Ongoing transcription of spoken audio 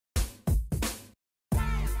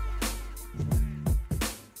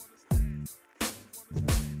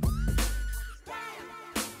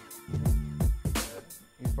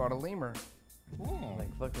bought a lemur.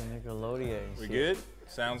 Like fucking Nickelodeon and We shit. good?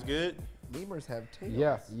 Sounds good? Lemurs have tails.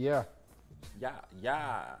 Yeah.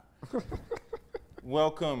 Yeah.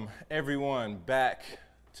 Welcome, everyone, back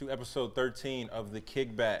to episode 13 of the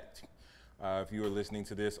Kickback. If you are listening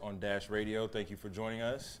to this on Dash Radio, thank you for joining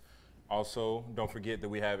us. Also, don't forget that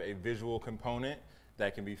we have a visual component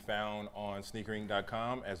that can be found on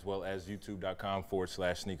snkrINC.com as well as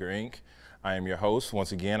youtube.com/snkrINC. I am your host.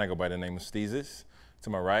 Once again, I go by the name of Steezus. To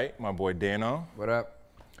my right, my boy Dano. What up?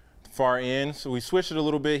 Far in, so we switched it a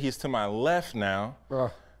little bit. He's to my left now,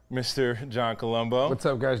 Mr. John Colombo. What's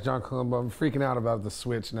up, guys? John Colombo. I'm freaking out about the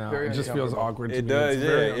switch now. Very it just feels awkward to It me. does, It's yeah.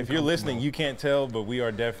 very If you're listening, you can't tell, but we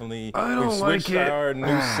are definitely, I don't we've switched like it. our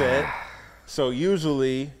new set. So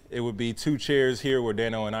usually it would be two chairs here where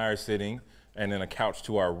Dano and I are sitting, and then a couch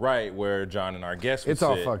to our right where John and our guests would It's sit.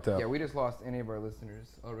 all fucked up. Yeah, we just lost any of our listeners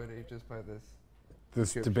already just by this.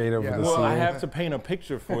 This debate over Yeah. the Well, I scene. have to paint a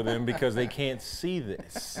picture for them because they can't see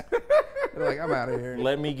this. They're like, I'm out of here.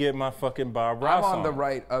 Let me get my fucking Bob Ross I'm on the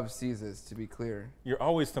right of Caesars, to be clear. You're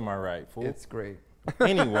always to my right, fool. It's great.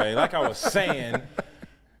 Anyway, like I was saying,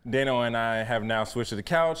 Dano and I have now switched to the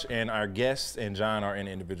couch, and our guests and John are in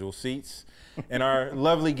individual seats. And our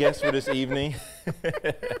lovely guest for this evening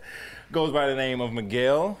goes by the name of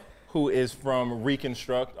Miguel, who is from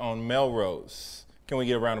Reconstruct on Melrose. Can we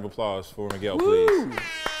get a round of applause for Miguel, please?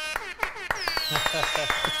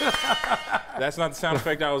 That's not the sound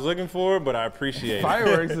effect I was looking for, but I appreciate it.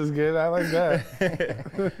 Fireworks is good. I like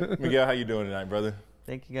that. Miguel, how you doing tonight, brother?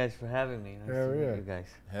 Thank you guys for having me. Nice Hell to yeah. meet you guys.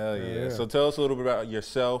 Hell yeah. yeah. So tell us a little bit about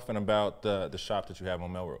yourself and about the shop that you have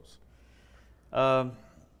on Melrose.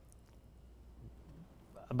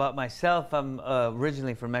 About myself, I'm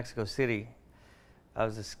originally from Mexico City. I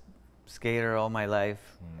was a skater all my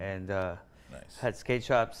life and Nice. had skate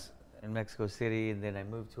shops in Mexico City, and then I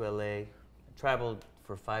moved to LA. I traveled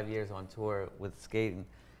for 5 years on tour with skating,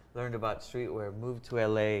 learned about streetwear, moved to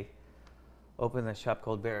LA, opened a shop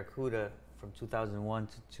called Barracuda from 2001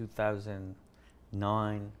 to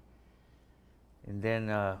 2009. And then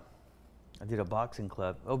I did a boxing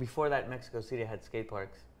club. Oh, before that, Mexico City had skate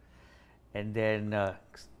parks. And then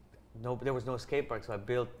there was no skate park, so I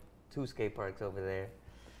built 2 skate parks over there.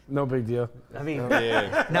 No big deal. I mean,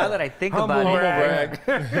 Yeah. now that I think Humble about brag.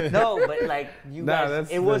 it, no, but like you Nah, guys,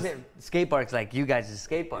 it wasn't skate parks like you guys'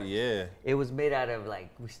 skate parks. Yeah. It was made out of like,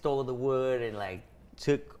 we stole the wood and like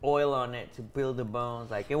took oil on it to build the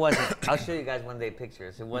bones. Like it wasn't, I'll show you guys one day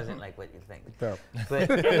pictures. It wasn't like what you think. Dope. But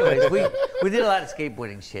anyways, we did a lot of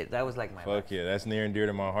skateboarding shit. That was like my life. Fuck yeah, that's near and dear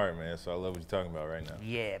to my heart, man. So I love what you're talking about right now.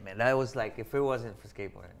 Yeah, man, that was like, if it wasn't for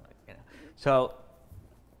skateboarding, like, you know. So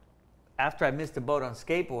after I missed the boat on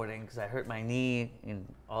skateboarding because I hurt my knee and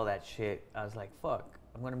all that shit, I was like, fuck,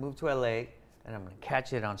 I'm gonna move to LA and I'm gonna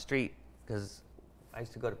catch it on street, because I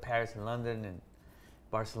used to go to Paris and London and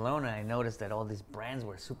Barcelona. I noticed that all these brands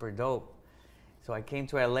were super dope. So I came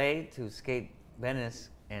to LA to skate Venice,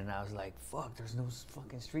 and I was like, fuck, there's no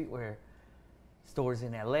fucking streetwear stores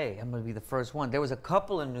in LA. I'm gonna be the first one. There was a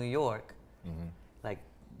couple in New York, like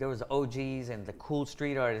there was OGs and the cool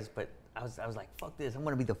street artists, but I was like, fuck this, I'm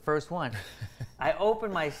gonna be the first one. I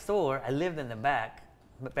opened my store, I lived in the back,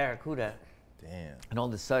 Barracuda, Damn. and all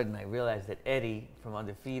of a sudden I realized that Eddie from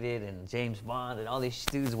Undefeated and James Bond and all these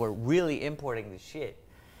dudes were really importing the shit.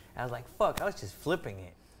 I was like, fuck, I was just flipping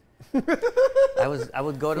it. I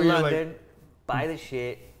would go to So you're like- London, buy the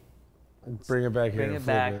shit, Bring it back here. bring and it flip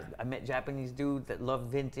back. it. I met Japanese dudes that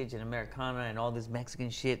loved vintage and Americana and all this Mexican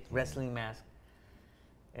shit, wrestling mask.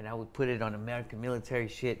 And I would put it on American military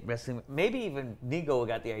shit, wrestling. Maybe even Nigo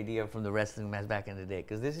got the idea from the wrestling mask back in the day,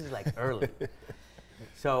 because this is like early.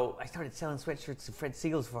 So I started selling sweatshirts to Fred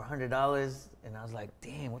Seagul's for $100, and I was like,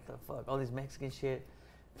 damn, what the fuck? All this Mexican shit,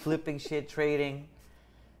 flipping shit, trading.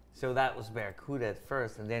 So that was Barracuda at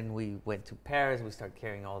first, and then we went to Paris. We started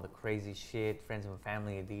carrying all the crazy shit, Friends and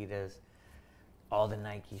Family, Adidas, all the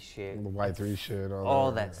Nike shit, The Y3 shit.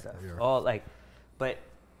 all that stuff. Yeah. All like, but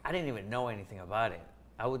I didn't even know anything about it.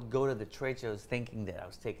 I would go to the trade shows thinking that I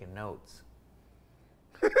was taking notes.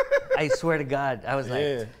 I swear to God, I was like,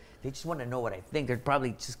 Yeah. they just want to know what I think. They're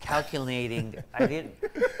probably just calculating. I didn't,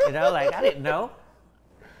 like, I didn't know.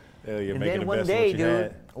 Hell, you're And making then the one best day, of what you dude,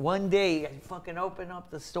 had. one day I fucking opened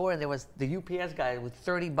up the store and there was the UPS guy with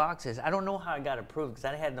 30 boxes. I don't know how I got approved because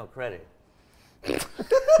I had no credit.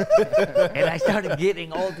 And I started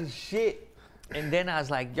getting all this shit. And then I was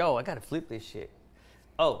like, yo, I got to flip this shit.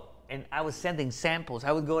 Oh, and I was sending samples.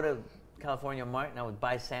 I would go to California Mart and I would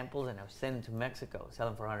buy samples and I would send them to Mexico, sell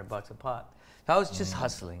them for $100 a pop. So I was just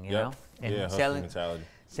hustling, you know? And Yeah, hustling selling, mentality.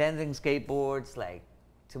 sending skateboards like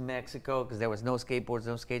to Mexico because there was no skateboards,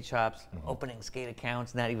 no skate shops, opening skate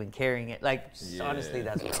accounts, not even carrying it. Like, honestly,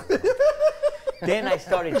 that's what I was doing. Then I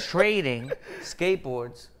started trading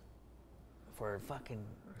skateboards for fucking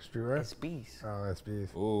Streetwear? SBs. Oh,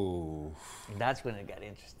 SBs. Ooh. And that's when it got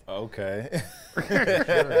interesting. Okay.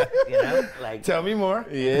 You know? Like, Tell me more.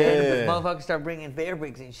 Yeah. then motherfuckers start bringing bear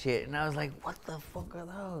bricks and shit. And I was like, what the fuck are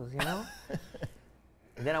those, you know?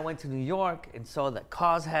 And then I went to New York and saw that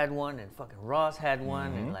Cause had one and fucking Ross had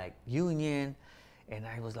one and like Union. And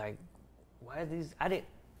I was like, why are these?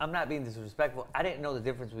 I'm not being disrespectful. I didn't know the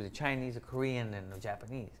difference between the Chinese, a Korean, and the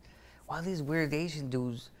Japanese. Why are these weird Asian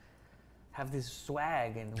dudes have this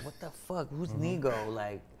swag and what the fuck? Who's Nigo?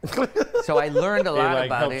 Like, so I learned a lot It like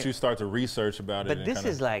about helped it. you start to research about it. But and this kinda,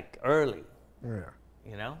 is like early, Yeah.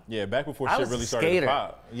 you know? yeah, back before I shit was a really started to skater.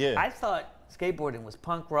 pop. Yeah. I thought skateboarding was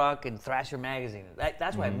punk rock and Thrasher magazine.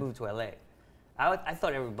 That's why I moved to LA. I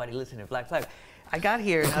thought everybody listened to Black Flag. I got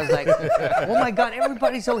here and I was like, oh my God,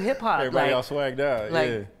 everybody's so hip hop. Everybody Like, all swagged out. like,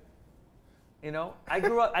 yeah. you know, I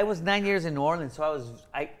grew up. I was 9 years in New Orleans, so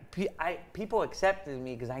people accepted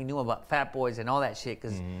me because I knew about Fat Boys and all that shit.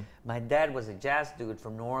 Because my dad was a jazz dude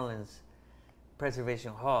from New Orleans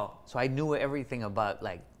Preservation Hall, so I knew everything about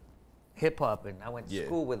like hip hop, and I went to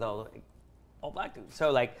school with all black dudes.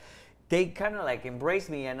 So like, they kind of like embraced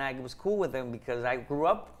me, and I was cool with them because I grew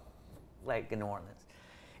up like in New Orleans.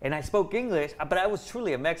 And I spoke English, but I was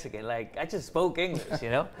truly a Mexican. Like, I just spoke English, you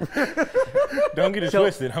know? Don't get it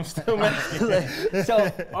twisted. I'm still Mexican.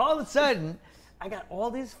 So all of a sudden, I got all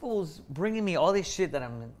these fools bringing me all this shit that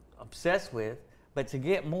I'm obsessed with. But to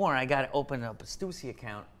get more, I got to open up a Stussy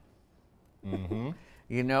account.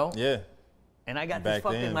 You know? Yeah. And I got Back this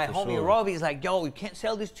fucking, then, my for homie sure. Robbie's like, yo, you can't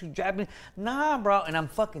sell this to Japanese. Nah, bro. And I'm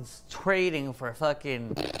fucking trading for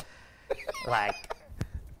fucking, like,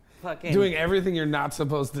 fucking. Doing everything you're not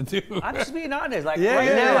supposed to do. I'm just being honest. Like, Yeah, right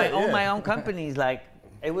yeah, now, yeah, I own yeah. my own companies. Like,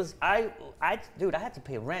 it was, dude, I had to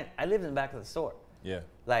pay rent. I lived in the back of the store. Yeah.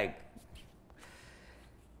 Like,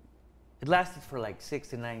 it lasted for like 6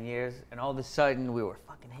 to 9 years, and all of a sudden we were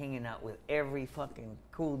fucking hanging out with every fucking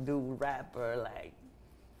cool dude rapper, like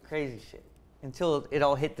crazy shit. Until it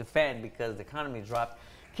all hit the fan because the economy dropped.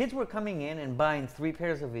 Kids were coming in and buying 3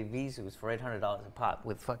 pairs of Evisus for $800 a pop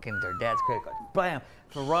with fucking their dad's credit card. Bam!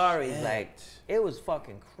 Ferraris, like, it was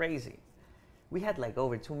fucking crazy. We had like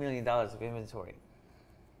over $2 million of inventory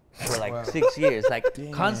for like 6 years, like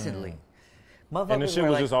constantly. And the Motherfuckers shit were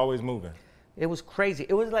was like, just always moving. it was crazy.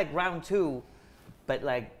 It was like round 2, but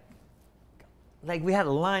like we had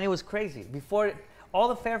a line. It was crazy. Before, all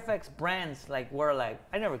the Fairfax brands like were like,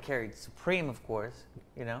 I never carried Supreme, of course,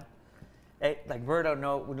 you know. Like Verdo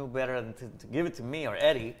knew better than to give it to me or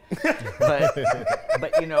Eddie,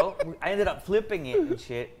 but you know, I ended up flipping it and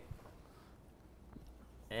shit,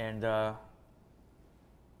 and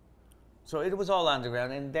so it was all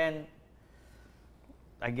underground. And then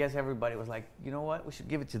I guess everybody was like, you know what, we should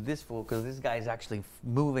give it to this fool because this guy's actually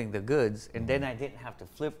moving the goods. And then I didn't have to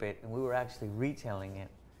flip it, and we were actually retailing it.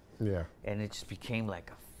 Yeah. And it just became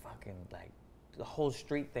like a fucking, like, the whole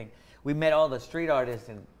street thing. We met all the street artists,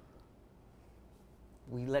 and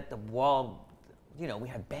we let the wall, you know, we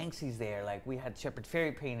had Banksy's there, like, we had Shepard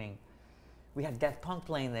Fairey painting. We had Death Punk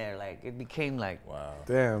playing there, like, it became, like, Wow.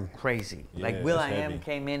 Damn. crazy. Yeah, Like, that's Will.i.am heavy.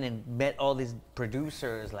 came in and met all these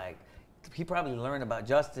producers, like, he probably learned about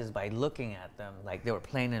Justice by looking at them. Like, they were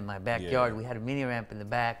playing in my backyard. Yeah. We had a mini ramp in the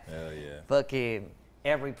back. Hell yeah. Fucking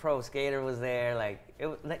every pro skater was there. Like, it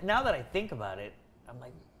was, like, now that I think about it, I'm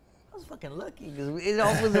like, I was fucking lucky because it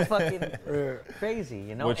all was a fucking crazy,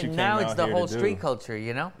 you know. What you And now came it's out the here whole to do. street culture,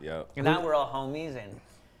 you know. Yep. And now we're all homies,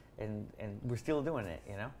 and we're still doing it,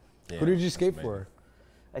 you know. Yeah, Who did you that's skate amazing. for?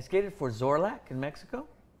 I skated for Zorlak in Mexico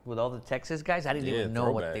with all the Texas guys. I didn't Yeah, even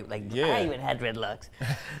know what they throwback. like. Yeah. I even had dreadlocks.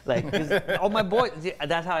 Like, 'cause all my boys.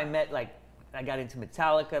 That's how I met. Like, I got into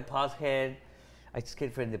Metallica, Pawshead. I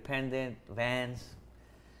skated for Independent, Vans,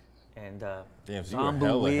 and Damn, so you were Zombo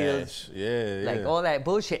hella Wheels. hash. Yeah, yeah. Like all that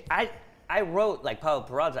bullshit. I wrote like Pablo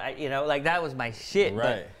Peraza. You know, like that was my shit. Right.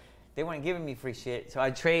 But they weren't giving me free shit, so I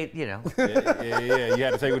trade. You know. yeah. You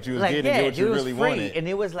had to take what you was Like, getting yeah, and get what dude, you it was really free, wanted. and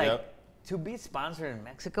it was like, Yep. to be sponsored in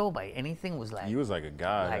Mexico by anything was like, You was like a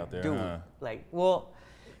god like, out there, dude, huh? like, well,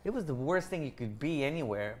 it was the worst thing you could be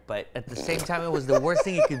anywhere, but at the same time, it was the worst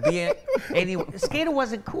thing you could be anywhere. Skater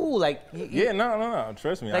wasn't cool, like, Yeah, no.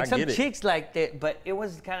 Trust me, like I some get it. chicks liked it, but it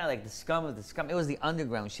was kind of like the scum of the scum. It was the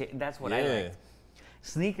underground shit, and that's what I Yeah. liked.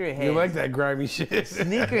 Sneakerhead. You like that grimy shit.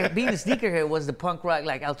 Being a sneakerhead was the punk rock,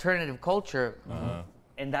 like alternative culture, Uh-huh.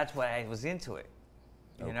 and that's why I was into it.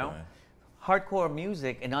 You know, Okay. hardcore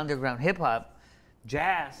music and underground hip hop,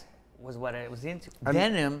 jazz was what I was into.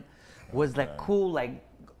 Venom was like cool, like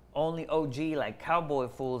only OG like cowboy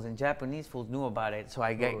fools and Japanese fools knew about it, so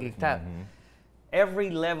I got geeked out. Every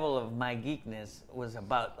level of my geekness was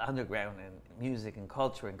about underground and music and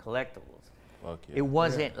culture and collectibles. Fuck yeah. It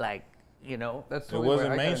wasn't like, you know, That's It the only way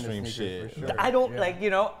wasn't I got into mainstream sneakers, shit. for sure. I don't Yeah. like, you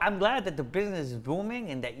know, I'm glad that the business is booming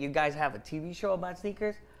and that you guys have a TV show about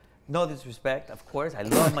sneakers. No disrespect, of course. I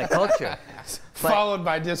love my culture. Followed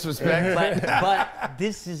by disrespect. but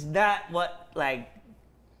this is not what, like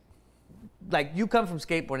you come from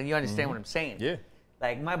skateboarding, you understand what I'm saying. Yeah.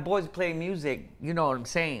 Like, my boys play music, you know what I'm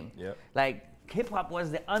saying. Yep. Like, hip-hop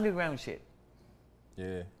was the underground shit.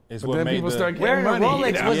 Yeah. It's But what then made people the, start getting Wearing money. a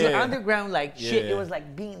Rolex you know? was the Yeah. underground, like, shit. Yeah. It was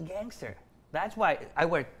like being gangster. That's why I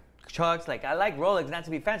wear Chucks. Like, I like Rolex, not to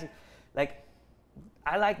be fancy. Like,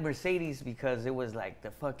 I like Mercedes because it was like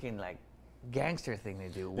the fucking, like, gangster thing to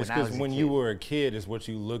do It's when I was because a when kid. you were a kid, is what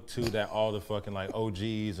you looked to that all the fucking like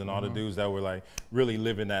OGs and all the dudes that were like really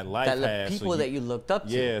living that life that had. people that you looked up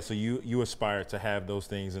to. Yeah, so you aspire to have those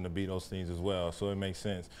things and to be those things as well. So it makes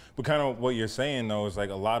sense. But kind of what you're saying though is like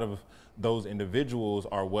a lot of those individuals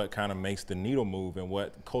are what kind of makes the needle move and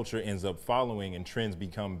what culture ends up following and trends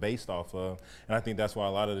become based off of. And I think that's why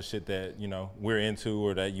a lot of the shit that, you know, we're into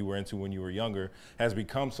or that you were into when you were younger has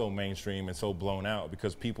become so mainstream and so blown out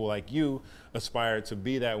because people like you aspired to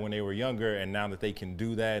be that when they were younger, and now that they can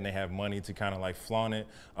do that and they have money to kind of like flaunt it,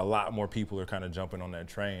 a lot more people are kind of jumping on that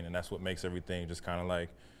train, and that's what makes everything just kind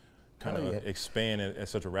of expand at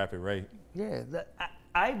such a rapid rate. Yeah,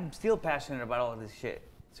 I'm still passionate about all this shit.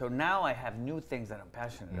 So now I have new things that I'm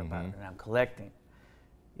passionate about and I'm collecting.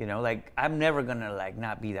 You know, like I'm never gonna like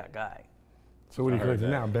not be that guy. So what are you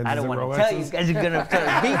collecting now? Benzes I don't and want to tell you Rolexes? guys. You're gonna try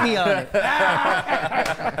to beat me on it.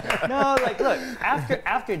 No, like look,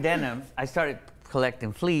 after denim, I started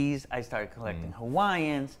collecting fleas. I started collecting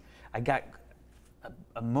Hawaiians. I got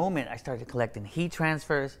a moment. I started collecting heat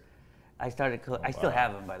transfers. I still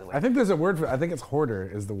have them, by the way. I think there's a word for it. I think it's hoarder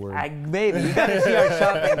is the word. Maybe you gotta see our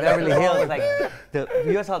shop in Beverly Hills. Like the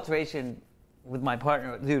U.S. alteration with my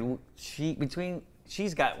partner, dude.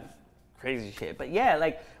 She's got crazy shit. But yeah,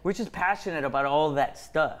 like we're just passionate about all that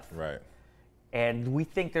stuff. Right. And we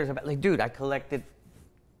think there's about like, dude, I collected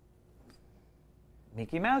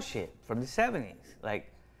Mickey Mouse shit from the '70s, like.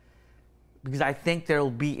 Because I think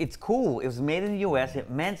it's cool. It was made in the U.S. It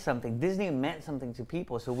meant something. Disney meant something to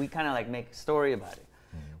people, so we kind of like make a story about it.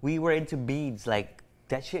 We were into beads, like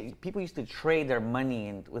that shit. People used to trade their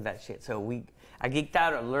money with that shit. So I geeked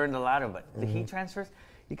out. I learned a lot of it. The heat transfers,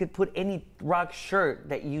 you could put any rock shirt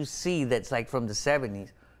that you see that's like from the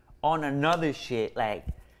 '70s on another shit, like,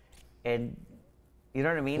 and you know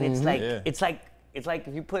what I mean? It's like it's like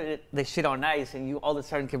if you put the shit on ice and you all of a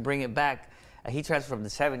sudden can bring it back. A heat transfer from the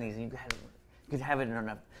 '70s, and you could have it on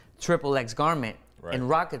a triple X garment and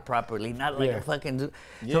rock it properly, not like a fucking.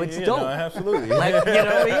 So it's dope. No, absolutely. Like, you know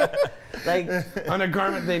what I mean? Like on a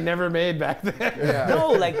garment they never made back then. Yeah.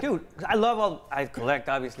 no, like dude, I collect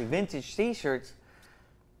obviously vintage T-shirts,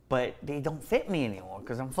 but they don't fit me anymore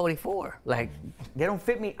because I'm 44. Like they don't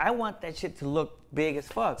fit me. I want that shit to look big as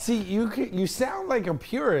fuck. See, you sound like a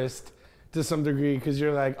purist to some degree because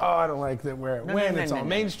you're like, oh, I don't like that where it went. It's all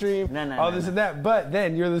mainstream, all this and that. But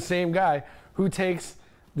then you're the same guy who takes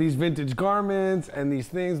these vintage garments and these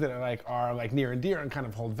things that are like near and dear and kind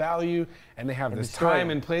of hold value, and they have this time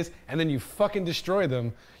and place, and then you fucking destroy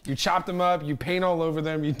them. You chop them up, you paint all over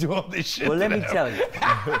them, you do all this shit. Well, let me tell you.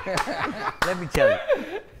 Let me tell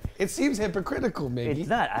you. It seems hypocritical, maybe. It's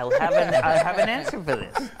not. I'll have an answer for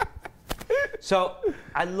this. So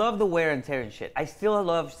I love the wear and tear and shit. I still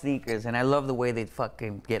love sneakers, and I love the way they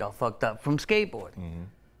fucking get all fucked up from skateboarding.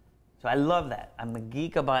 So I love that. I'm a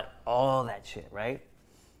geek about all that shit, right?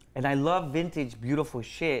 And I love vintage, beautiful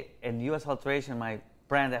shit. And U.S. Alteration, my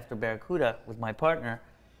brand after Barracuda with my partner,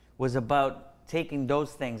 was about taking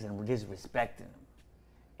those things and just respecting them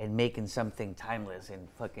and making something timeless and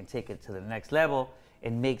fucking take it to the next level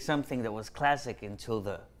and make something that was classic into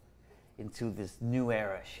this new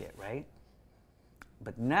era shit, right?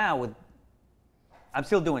 But now I'm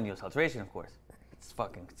still doing U.S. Alteration, of course. It's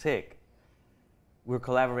fucking sick. We're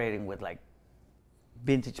collaborating with like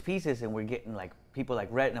vintage pieces, and we're getting like people like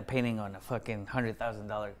retina painting on a fucking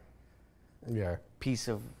 $100,000 piece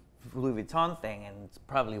of Louis Vuitton thing, and it's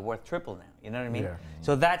probably worth triple now. You know what I mean? Yeah.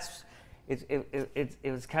 So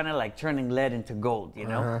it was kind of like turning lead into gold, you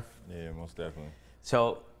know? Yeah, most definitely.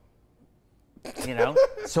 So, you know,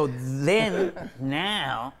 so then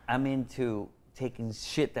now I'm into taking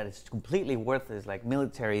shit that is completely worthless, like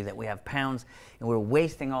military, that we have pounds, and we're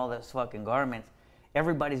wasting all those fucking garments.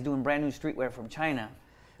 Everybody's doing brand new streetwear from China,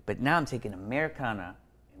 but now I'm taking Americana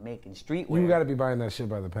making streetwear. You got to be buying that shit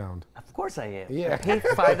by the pound. Of course I am. Yeah. I paid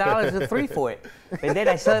 $5 or $3 for it. But then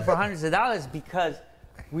I sell it for hundreds of dollars because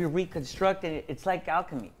we're reconstructing it. It's like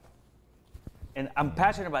alchemy. And I'm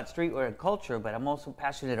passionate about streetwear and culture, but I'm also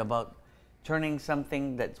passionate about turning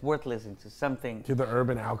something that's worthless into something. You're the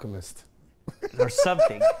urban alchemist. Or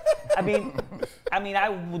something. I mean, I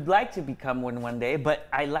would like to become one day, but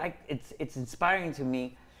I like, it's inspiring to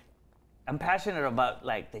me. I'm passionate about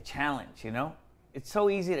like the challenge, you know? It's so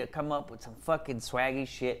easy to come up with some fucking swaggy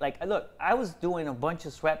shit. Like, look, I was doing a bunch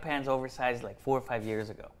of sweatpants oversized like 4 or 5 years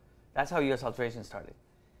ago. That's how US Alteration started.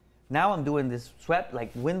 Now I'm doing this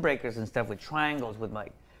like windbreakers and stuff with triangles with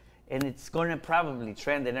like, and it's gonna probably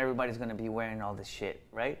trend and everybody's gonna be wearing all this shit,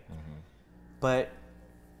 right? Mm-hmm. But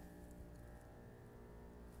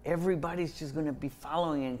everybody's just gonna be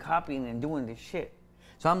following and copying and doing this shit.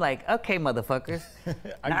 So I'm like, okay, motherfuckers,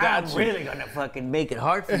 I'm really gonna fucking make it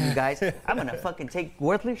hard for you guys. I'm gonna fucking take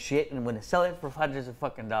worthless shit and I'm gonna sell it for hundreds of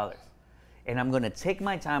fucking dollars. And I'm gonna take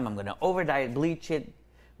my time, I'm gonna over-dye it, bleach it,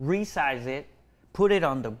 resize it, put it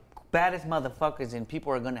on the baddest motherfuckers, and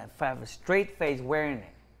people are gonna have a straight face wearing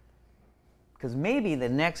it. Because maybe the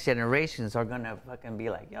next generations are gonna fucking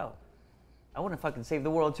be like, yo, I wanna fucking save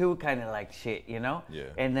the world too, kind of like shit, you know? Yeah.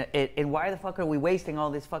 And why the fuck are we wasting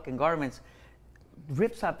all these fucking garments?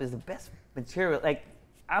 Ripstop is the best material. Like,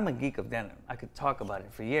 I'm a geek of denim. I could talk about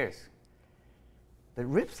it for years. But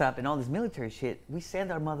Ripstop and all this military shit, we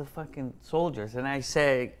send our motherfucking soldiers, and I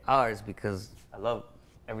say ours because I love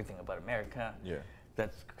everything about America. Yeah.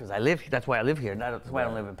 That's because I live. That's why I live here. That's why I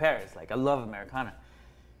don't live in Paris. Like, I love Americana.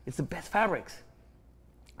 It's the best fabrics,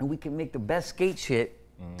 and we can make the best skate shit,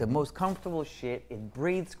 the most comfortable shit. It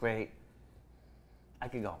breathes great. I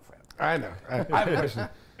could go on forever. I know. I have a question.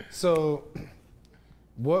 So,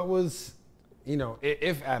 what was, you know,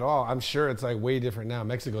 if at all, I'm sure it's like way different now.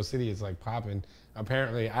 Mexico City is like popping.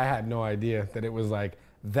 Apparently, I had no idea that it was like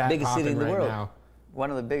that biggest popping city in the right world. now. One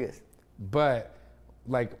of the biggest. But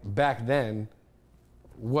like back then,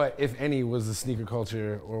 what, if any, was the sneaker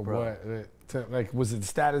culture, or like, was it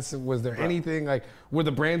status? Was there anything like, were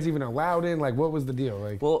the brands even allowed in? Like, what was the deal?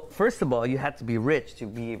 Like, well, first of all, you had to be rich to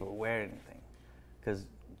be able to wear anything, because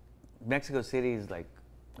Mexico City is like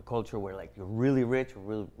a culture where like you're really rich or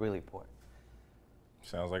really, really poor.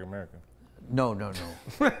 Sounds like America. No.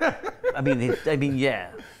 I mean,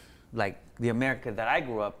 yeah, like the America that I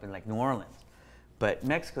grew up in, like New Orleans, but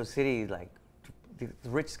Mexico City, like the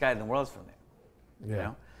richest guy in the world's from there. yeah. You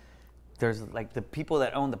know, there's like the people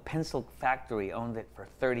that own the pencil factory owned it for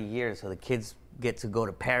 30 years, so the kids get to go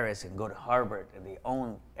to Paris and go to Harvard, and they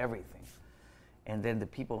own everything, and then the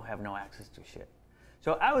people have no access to shit.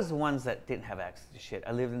 So I was the ones that didn't have access to shit.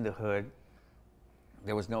 I lived in the hood.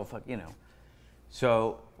 There was no you know.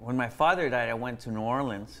 So when my father died, I went to New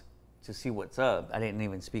Orleans to see what's up. I didn't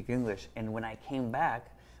even speak English. And when I came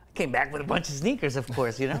back with a bunch of sneakers, of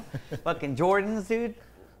course, you know? Fucking Jordans, dude.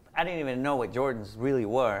 I didn't even know what Jordans really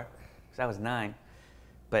were, because I was 9.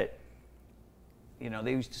 But, you know,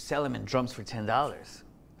 they used to sell them in drums for $10.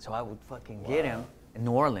 So I would fucking get them in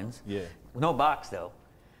New Orleans. Yeah. No box, though.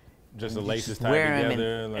 Just the laces tied Wear 'em,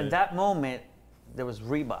 together. and like, at that moment, there was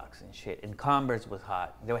Reeboks and shit, and Converse was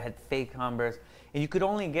hot. They had fake Converse, and you could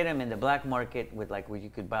only get them in the black market with like where you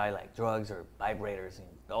could buy like drugs or vibrators and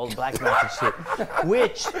all the black market shit,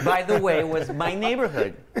 which, by the way, was my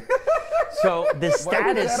neighborhood. So the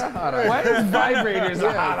status. Why is vibrators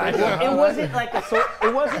a hot item? It wasn't like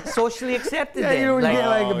it wasn't socially accepted. Yeah, then. you don't like, get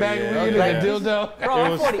like a bag of weed and a dildo.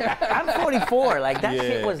 Bro, I'm 44. Like that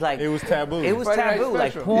shit was like. It was taboo. It was Friday Night taboo,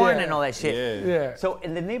 like Special. porn Yeah. and all that shit. Yeah. So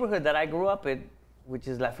in the neighborhood that I grew up in, which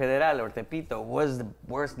is La Federal or Tepito, was the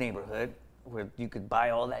worst neighborhood where you could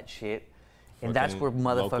buy all that shit. And that's where Fucking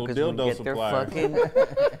local motherfuckers would dildo get supplier. their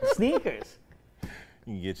fucking sneakers.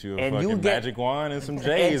 You can get you a And you fucking get- magic wand and some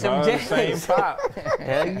J's, some all the same J's. pop.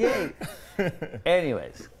 Hell yeah.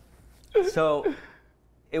 Anyways, so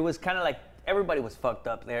it was kind of like everybody was fucked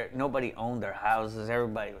up there. Nobody owned their houses.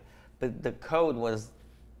 Everybody, but the code was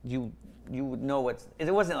you would know what's.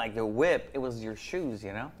 It wasn't like your whip. It was your shoes,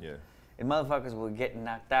 you know. Yeah. And motherfuckers were getting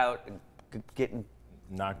knocked out and getting.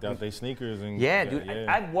 Knocked out their sneakers and Yeah, dude. yeah.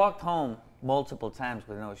 I've walked home multiple times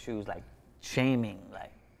with no shoes, like shaming,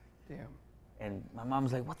 like. Damn. And my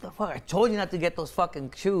mom's like, "What the fuck? I told you not to get those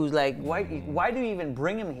fucking shoes. Like, why do you even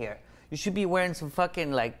bring them here? You should be wearing some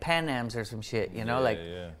fucking like Pan Ams or some shit, you know, Yeah, like,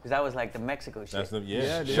 yeah. because that was like the Mexico shit. That's the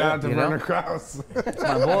Yeah, dude. Shout out to You know? Werner Krause. That's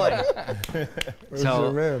my boy. Where's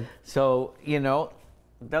your man? So you know,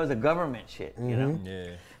 that was a government shit, you know.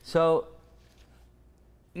 Yeah. So,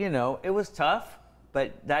 you know, it was tough,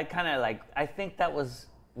 but that kind of like, I think that was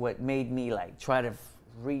what made me like try to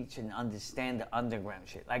reach and understand the underground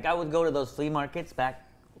shit. Like I would go to those flea markets back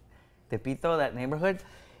Tepito, that neighborhood,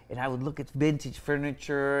 and I would look at vintage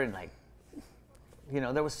furniture and like, you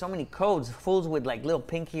know, there was so many codes, fools with like little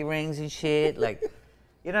pinky rings and shit, like,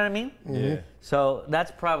 you know what I mean? Yeah. So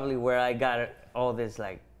that's probably where I got all this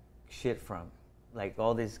like shit from, like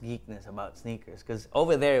all this geekness about sneakers, because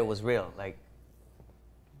over there it was real, like.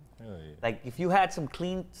 Hell yeah. Like if you had some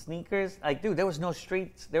clean sneakers, like dude, there was no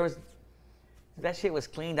streets. That shit was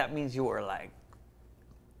clean. That means you were like.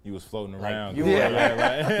 You was floating Like, around. you were Floating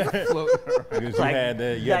around. Because Like,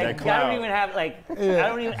 you had that cloud. I don't even have like. I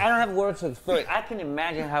don't have words to explain it. I can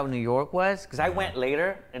imagine how New York was, because I went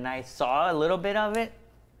later and I saw a little bit of it.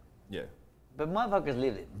 Yeah. But motherfuckers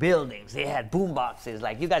lived in buildings. They had boom boxes.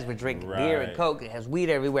 Like you guys were drinking beer and Right. Coke. It has weed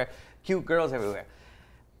everywhere. Cute girls everywhere.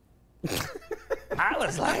 I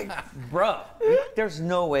was like, bro, there's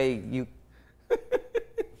no way you.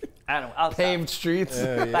 I don't. I'll Paved stop. streets.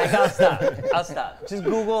 Like I'll stop. Just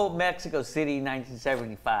Google Mexico City,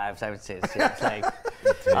 1975, 76. It's like,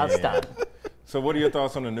 I'll stop. So what are your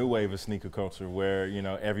thoughts on the new wave of sneaker culture where, you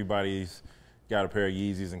know, everybody's got a pair of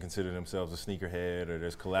Yeezys and consider themselves a sneakerhead, or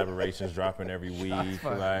there's collaborations dropping every week?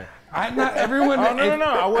 Like, I'm not everyone. Oh, no.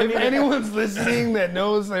 I wasn't If even- anyone's listening that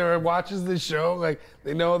knows or watches this show, like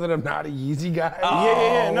they know that I'm not a Yeezy guy.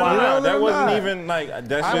 yeah. No, wow. that I'm wasn't not. even like,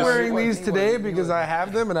 that's I'm just. wearing these he today wasn't- he because I wasn't.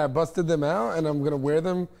 have them and I busted them out, and I'm gonna wear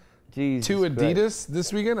them Jesus to Christ. Adidas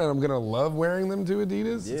this weekend, and I'm gonna love wearing them to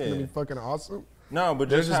Adidas. It's gonna Yeah. be fucking awesome. No, but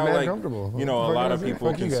They're just just how, mad like, comfortable. you know, a Fuck lot you of guys. people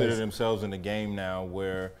Fuck you consider guys. themselves in the game now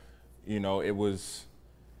where, you know, it was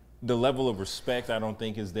the level of respect I don't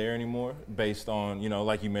think is there anymore based on, you know,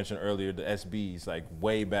 like you mentioned earlier, the SBs, like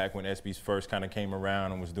way back when SBs first kind of came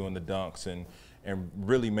around and was doing the dunks and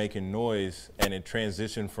really making noise, and it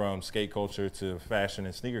transitioned from skate culture to fashion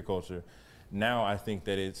and sneaker culture. Now I think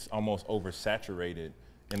that it's almost oversaturated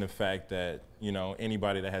in the fact that, you know,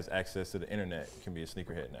 anybody that has access to the internet can be a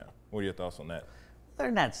sneakerhead now. What are your thoughts on that? They're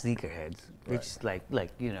not sneakerheads. It's just like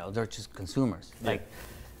you know, they're just consumers. Yeah.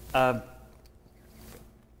 Like,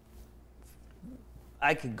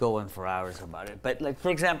 I could go on for hours about it, but like for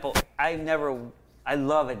example, I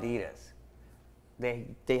love Adidas.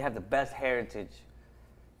 They have the best heritage.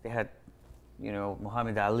 They had, you know,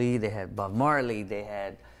 Muhammad Ali. They had Bob Marley. They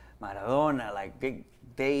had Maradona. Like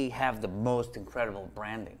they have the most incredible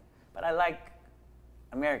branding. But I like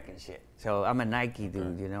American shit. So I'm a Nike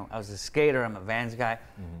dude, you know. I was a skater. I'm a Vans guy.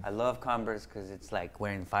 I love Converse because it's like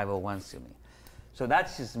wearing 501s to me. So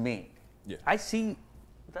that's just me. Yeah. I see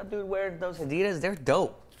that dude wearing those Adidas. They're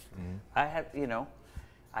dope. I have, you know,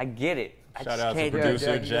 I get it. I Shout just out to can't-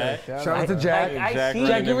 producer Jack. Shout out to Jack. I Jack see- running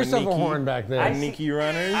Jack, give them yourself a Nike- horn back there. I see- Nike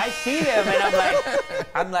runners. I see them and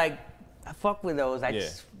I'm like, I fuck with those. I Yeah.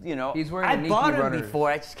 just, you know, He's wearing I the Nike bought them runners. before.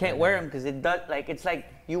 I just can't wear them because it does, like, it's like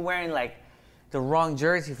you wearing like the wrong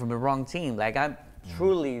jersey from the wrong team. Like I'm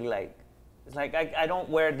truly like, it's like I don't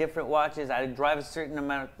wear different watches. I drive a certain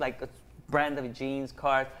amount, like a brand of jeans,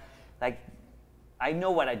 cars. Like I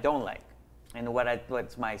know what I don't like and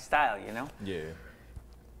what's my style, you know? Yeah.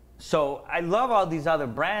 So I love all these other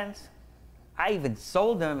brands. I even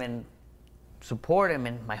sold them and support them,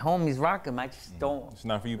 and my homies rock them. I just don't. It's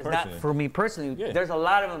not for you It's personally. not for me personally. Yeah. There's a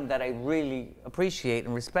lot of them that I really appreciate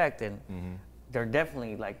and respect, and they're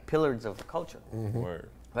definitely like pillars of the culture. Word.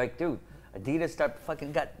 Like, dude, Adidas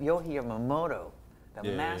fucking got Yohei Yamamoto, the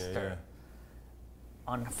Yeah, master,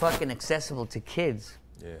 on fucking accessible to kids.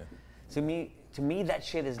 Yeah. To me, that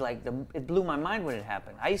shit is like it blew my mind when it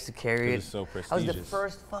happened. I used to carry it. It's so I was the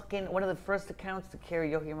prestigious. one of the first accounts to carry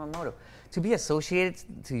Yohei Yamamoto. To be associated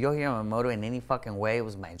to Yohei Yamamoto in any fucking way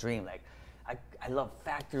was my dream. Like, I love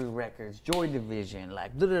Factory Records, Joy Division,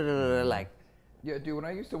 like, like. Yeah, dude, when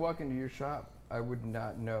I used to walk into your shop, I would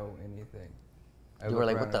not know anything. I You were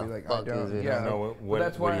look like, around what and the be like, fuck I don't. is it? Yeah, I know like, what- but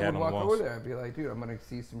that's what why he I had would on walk the over walls. there. I'd be like, dude, I'm gonna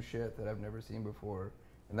see some shit that I've never seen before,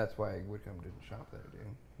 and that's why I would come to the shop there, dude.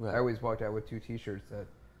 Right. I always walked out with 2 T-shirts that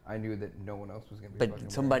I knew that no one else was gonna be. fucking But wearing.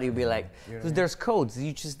 somebody would be like, You know what I because mean? there's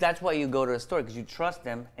codes. That's why you go to a store, because you trust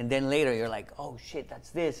them, and then later you're like, oh shit, that's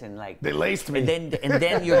this, and like. They laced me. And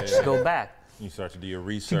then you just go back. You start to do your To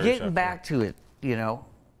research. getting after- back to it, you know,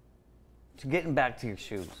 to getting back to your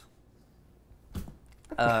shoes.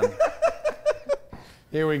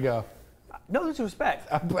 Here we go. No disrespect.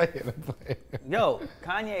 I'm playing. Yo,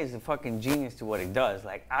 Kanye is a fucking genius to what he does.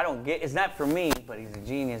 Like, I don't get, it's not for me, but he's a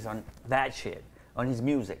genius on that shit, on his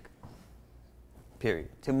music. Period.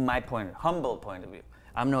 To my humble point of view.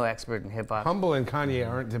 I'm no expert in hip hop. Humble and Kanye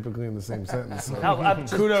aren't typically in the same sentence. So. No, I'm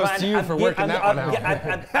just Kudos trying to you for working that one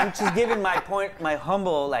out. I'm just giving my point, my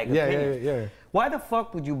humble like Yeah, opinion. yeah. Why the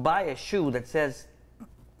fuck would you buy a shoe that says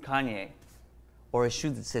Kanye or a shoe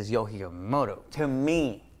that says Yohei Yamamoto, to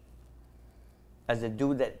me, as a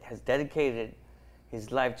dude that has dedicated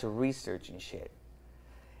his life to research and shit,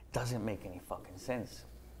 doesn't make any fucking sense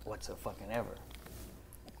whatsoever.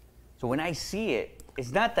 So when I see it,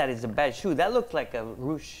 it's not that it's a bad shoe. That looks like a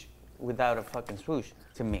ruche without a fucking swoosh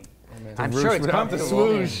to me. Amen. I'm sure it's without the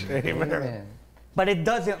comfortable. swoosh. Amen. But it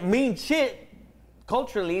doesn't mean shit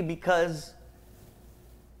culturally because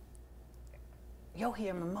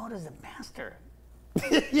Yohei Yamamoto's a bastard.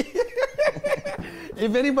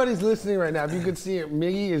 If anybody's listening right now, if you could see it,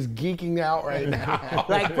 Miggy is geeking out right now.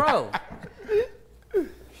 Like, bro,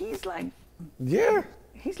 he's like,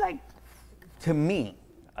 to me,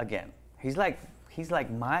 again, he's like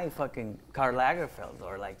my fucking Karl Lagerfeld,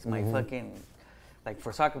 or like my fucking, like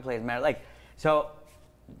for soccer players, man. Like, so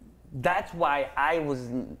that's why I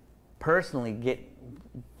wasn't personally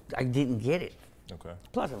I didn't get it. Okay.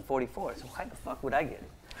 Plus, I'm 44, so why the fuck would I get it?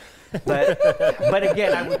 But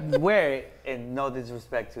again, I would wear it, and no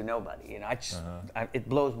disrespect to nobody. You know, it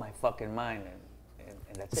blows my fucking mind, and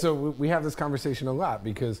that's it. So we have this conversation a lot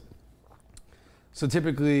because, so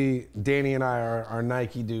typically Danny and I are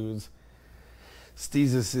Nike dudes.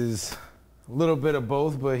 Steezus is a little bit of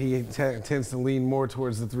both, but he tends to lean more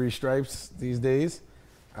towards the 3 stripes these days,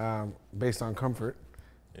 based on comfort.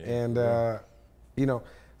 Yeah. And you know,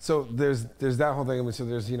 so there's that whole thing. I mean, so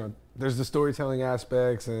there's the storytelling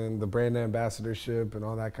aspects and the brand ambassadorship and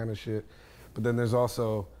all that kind of shit. But then there's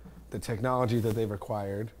also the technology that they've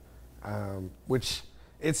acquired, which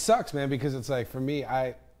it sucks, man, because it's like, for me,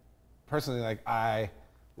 I personally, like, I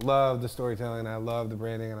love the storytelling, I love the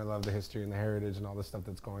branding, and I love the history and the heritage and all the stuff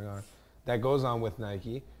that's going on that goes on with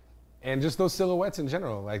Nike. And just those silhouettes in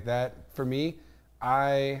general, like that, for me,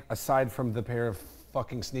 aside from the pair of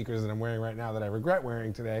fucking sneakers that I'm wearing right now that I regret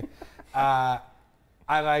wearing today, I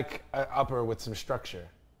like an upper with some structure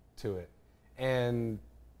to it. And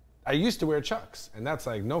I used to wear Chucks, and that's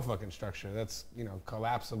like no fucking structure. That's,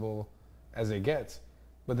 collapsible as it gets.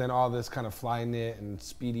 But then all this kind of fly knit and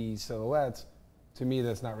speedy silhouettes, to me,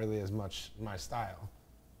 that's not really as much my style.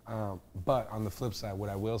 But on the flip side, what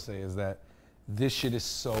I will say is that this shit is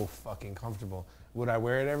so fucking comfortable. Would I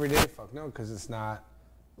wear it every day? Fuck no, because it's not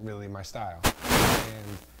really my style.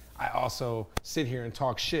 And I also sit here and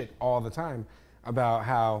talk shit all the time about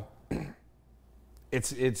how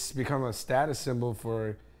it's become a status symbol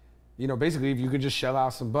for, basically if you could just shell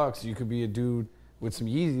out some bucks, you could be a dude with some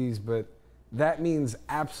Yeezys, but that means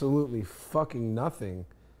absolutely fucking nothing,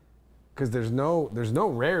 because there's no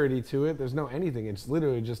rarity to it. There's no anything. It's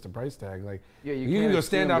literally just a price tag. Like, yeah, you can go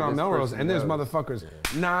stand out on Melrose and there's knows. motherfuckers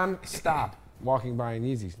non-stop walking by in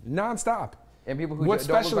Yeezys, non-stop. And people who What's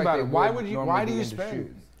don't special look like about they it? Why would do normally you be into spend?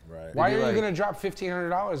 shoes. Right. Why They'd are be you like- gonna drop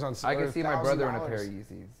 $1,500 on? I can see my brother in a $1,000? pair of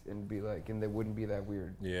Yeezys and be like, and they wouldn't be that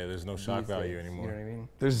weird. Yeah, there's no shock these value days, anymore. You know what I mean?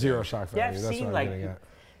 There's zero shock Yeah, value. I've That's seen, what like, I'm getting at.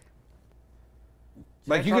 I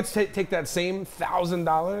Like, you could take that same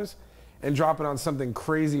 $1,000 and drop it on something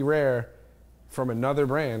crazy rare from another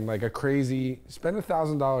brand, like spend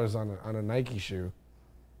 $1,000 on a Nike shoe,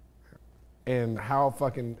 and how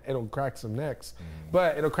fucking it'll crack some necks.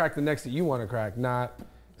 But it'll crack the necks that you want to crack, not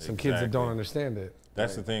some kids that don't Exactly. understand it.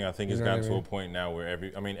 That's the thing. I think You it's know what gotten I to a mean? point now where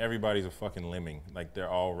everybody's a fucking lemming. Like, they're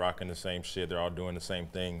all rocking the same shit. They're all doing the same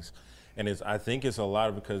things. And I think it's a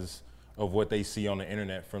lot because of what they see on the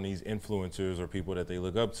internet from these influencers or people that they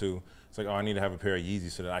look up to. It's like, oh, I need to have a pair of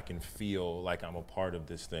Yeezys so that I can feel like I'm a part of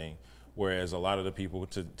this thing. Whereas a lot of the people,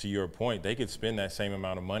 to your point, they could spend that same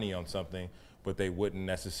amount of money on something, but they wouldn't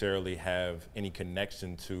necessarily have any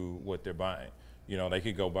connection to what they're buying. They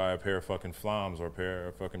could go buy a pair of fucking Floms or a pair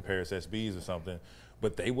of fucking Paris SBs or something,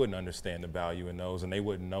 but they wouldn't understand the value in those, and they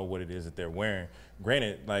wouldn't know what it is that they're wearing.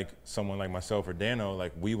 Granted, like someone like myself or Dano,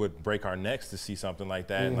 like, we would break our necks to see something like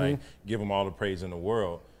that and like give them all the praise in the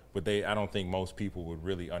world. But I don't think most people would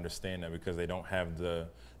really understand that because they don't have the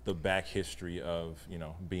back history of,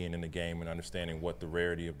 being in the game and understanding what the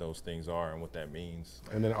rarity of those things are and what that means.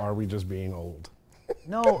 And then, are we just being old?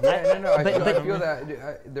 No, No. I but feel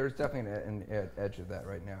that there's definitely an edge of that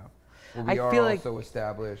right now. Where we I are feel all like- so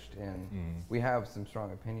established, and we have some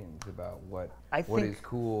strong opinions about what I is think-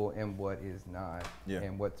 cool and what is not, Yeah.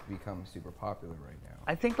 and what's become super popular right now.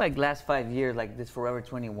 I think like last 5 years, like this Forever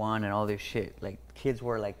 21 and all this shit, like kids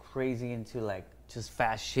were like crazy into like just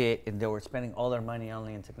fast shit, and they were spending all their money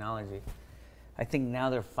only in technology. I think now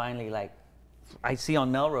they're finally like, I see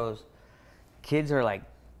on Melrose, kids are like,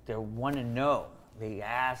 they want to know. They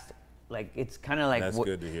ask, like, it's kind of like, That's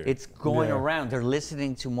good to hear. It's going Yeah. around. They're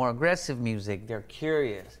listening to more aggressive music. They're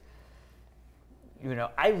curious.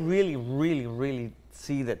 I really, really, really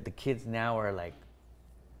see that the kids now are like,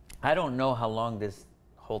 I don't know how long this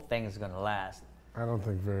whole thing is gonna last, I don't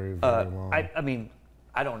think very long. I mean,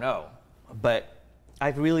 I don't know, but I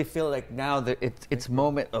really feel like now that it's a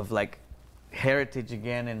moment of like heritage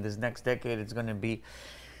again, and this next decade it's going to be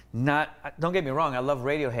not. Don't get me wrong, I love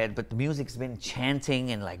Radiohead, but the music's been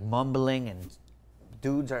chanting and like mumbling, and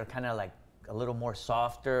dudes are kind of like a little more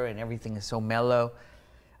softer, and everything is so mellow.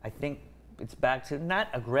 I think it's back to not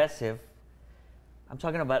aggressive. I'm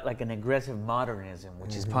talking about like an aggressive modernism,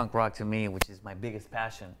 which is punk rock to me, which is my biggest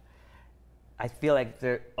passion. I feel like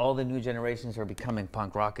all the new generations are becoming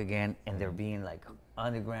punk rock again, and they're being like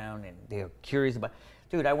underground, and they're curious about.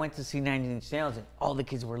 Dude, I went to see 9 Inch Nails, and all the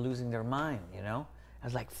kids were losing their mind. You know, I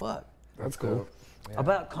was like, "Fuck." That's cool. Yeah.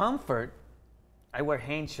 About comfort, I wear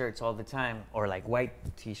Hanes shirts all the time, or like white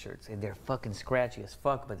T-shirts, and they're fucking scratchy as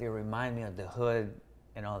fuck, but they remind me of the hood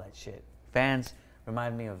and all that shit. Vans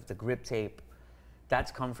remind me of the grip tape.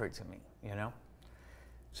 That's comfort to me, you know.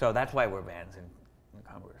 So that's why I wear Vans and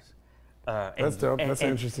Converse. That's dope. That's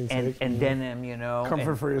an interesting take. And denim, you know.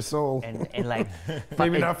 Comfort for your soul. And like.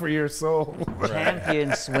 Maybe not for your soul.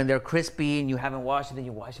 Champions, when they're crispy and you haven't washed it, and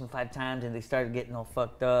you wash them 5 times and they start getting all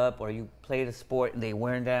fucked up, or you play the sport and they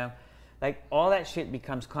wear down. Like, all that shit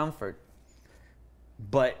becomes comfort.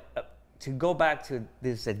 But to go back to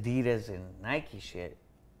this Adidas and Nike shit,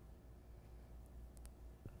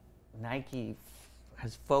 Nike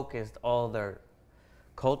has focused all their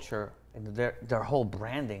culture and their whole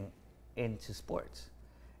branding into sports,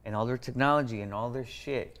 and all their technology and all their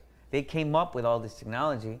shit. They came up with all this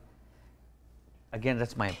technology. Again,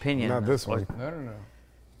 that's my opinion. Not this one. No.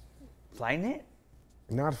 Flyknit?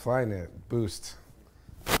 Not Flyknit. Boost.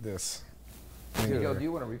 This. Miguel, do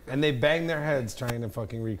you want to refill? And they bang their heads trying to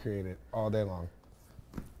fucking recreate it all day long.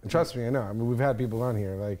 And trust me, I know. I mean, we've had people on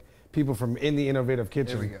here, like people from In the Innovative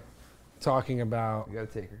Kitchen, There we go. talking about You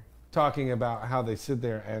got to take her. talking about how they sit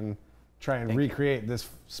there and try and recreate this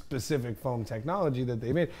specific foam technology that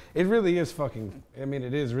they made. It really is fucking. I mean,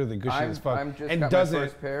 it is really gushy as fuck. I'm just and got doesn't my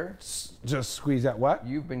first pair. just squeeze out what?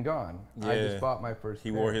 You've been gone. Yeah. I just bought my first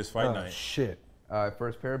He pair. wore his fight Oh night. shit!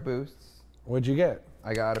 First pair of Boosts. What'd you get?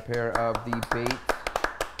 I got a pair of the Bait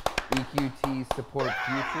EQT Support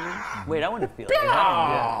Futures. Wait, I want to feel it.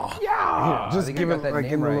 Yeah. Yeah, just think I give got it that like name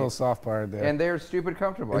give it a right. little soft part there. And they're stupid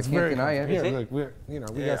comfortable. it's I can't very deny it. comfortable. Is Yeah, it?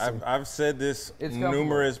 look, we Yeah, got some. I've said this It's comfortable.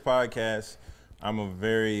 numerous podcasts. I'm a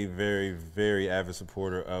very, very, very avid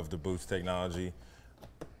supporter of the Boost technology.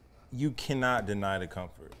 You cannot deny the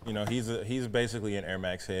comfort. You know, he's basically an Air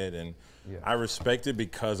Max head, and Yeah. I respect it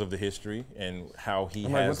because of the history and how he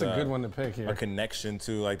I'm like, has what's a good one to pick here? a connection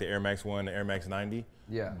to like the Air Max 1, the Air Max 90.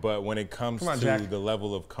 Yeah. But when it comes Come on, to Jack. the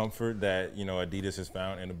level of comfort that, you know, Adidas has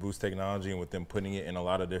found in the Boost technology, and with them putting it in a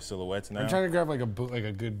lot of their silhouettes now. I'm trying to grab like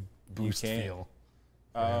a good boost can't. feel.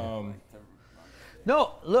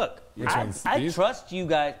 No, look, ones? I These? trust you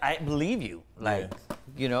guys. I believe you. Like,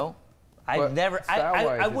 you know, I've But never, I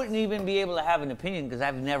style-wise, wouldn't even be able to have an opinion because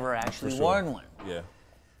I've never actually sure. worn one. Yeah,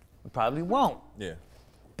 Probably won't. yeah.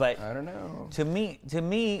 But I don't know. to me,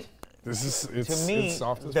 This is to it's me,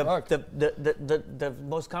 soft as the, fuck. the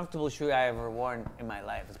most comfortable shoe I ever worn in my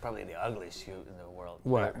life is probably the ugliest shoe in the world.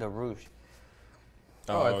 What? The Rouge.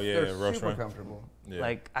 Oh, it's- yeah, they're Rush super Run. comfortable. Yeah.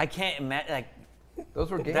 Like, I can't imagine, like, Those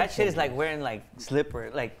were game that shit is changers. like wearing like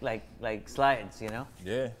slipper, like slides, you know?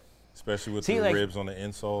 Yeah, especially with See, the like- ribs on the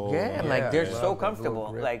insole. Yeah, Yeah, like they're I so love the comfortable.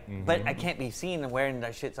 little grip. Like, but I can't be seen wearing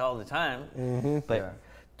that shits all the time. But, Yeah.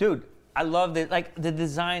 dude, I love it. Like the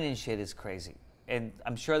design and shit is crazy, and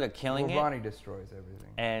I'm sure they're killing Well, it. Ronnie destroys everything.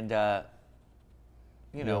 And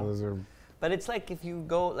you Yeah, know, those are but it's like if you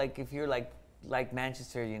go, like if you're like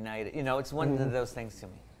Manchester United, you know, it's one of those things to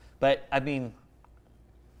me. But I mean,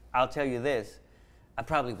 I'll tell you this: I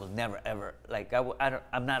probably will never ever like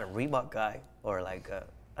I'm not a Reebok guy or like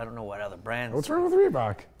I don't know what other brands. what's wrong with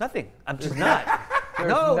Reebok? Nothing. I'm just not. There's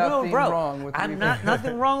no, nothing bro. wrong with I'm Reebok. not.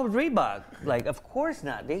 Nothing wrong with Reebok. Like, of course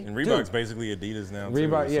not. And Reebok's basically Adidas now.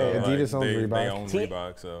 Reebok, too, yeah, so, Adidas owns they Reebok. own See,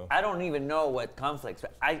 Reebok, so. I don't even know what conflicts.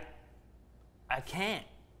 I can't.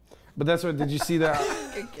 But that's what. Did you see the?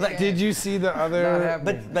 Like, did you see the Not other?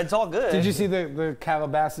 happening. But it's all good. Did you see the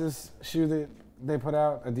Calabasas shoe that they put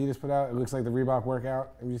out? Adidas put out. It looks like the Reebok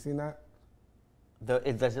workout. Have you seen that?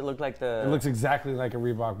 Does it look like the? It looks exactly like a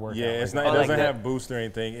Reebok workout. Yeah, it's Like- not. It like doesn't that. have boost or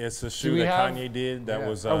anything. It's a shoe we that have- Kanye did. That Yeah.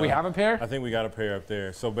 was. Oh, we have a pair? I think we got a pair up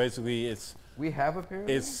there. So basically, We have a pair of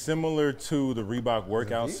it's similar to the Reebok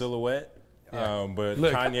workout these? silhouette, but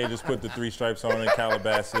Look. Kanye just put the 3 stripes on and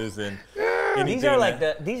Calabasas and. These are like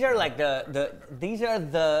these are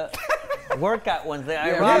the workout ones. The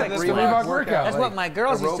Yeah, aerobic that's ones. the Reebok workout. That's what my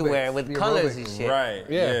girls used to wear aerobics, with the colors aerobic and ones. shit. Right.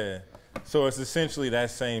 Yeah. Yeah. So it's essentially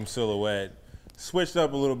that same silhouette. switched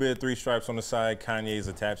up a little bit, 3 stripes on the side, Kanye's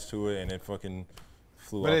attached to it, and it fucking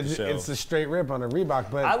flew off the shelves. It's a straight rip on a Reebok,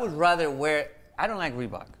 but I would rather wear. I don't like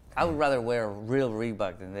Reebok. I would rather wear a real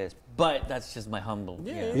Reebok than this. But that's just my humble.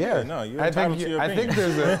 Yeah. No, you're entitled to your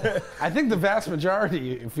opinion. I think the vast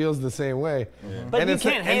majority feels the same way. Yeah. But you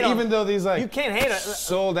can't hate on. Even though these you can't hate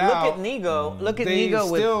sold out. Look at Nigo. Look at they Nigo.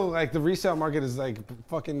 Still like the resale market is like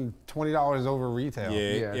fucking $20 over retail.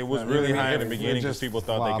 Yeah, it was really high in the beginning because people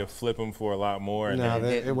thought they could flip them for a lot more, and then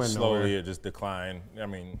it went slowly. It just declined. I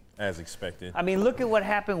mean, as expected. I mean, look at what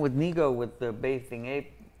happened with Nigo with the Bathing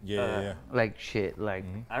Ape. Like shit. Like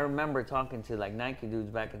I remember talking to like Nike dudes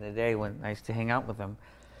back in the day when I used to hang out with them,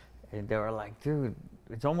 and they were like, "Dude,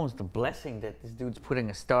 it's almost a blessing that this dude's putting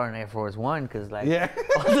a star in Air Force One, because like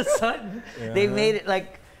all of a sudden they made it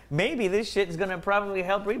like maybe this shit is gonna probably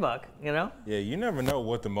help Reebok, you know?" Yeah, you never know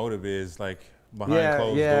what the motive is like behind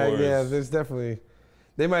closed doors. Yeah, there's definitely.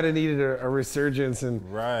 They might have needed a resurgence, and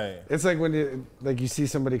it's like when you see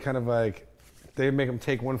somebody kind of like. They make them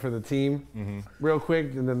take one for the team real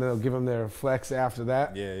quick, and then they'll give them their flex after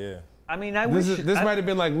that. Yeah. I mean, this might have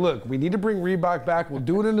been like, look, we need to bring Reebok back. We'll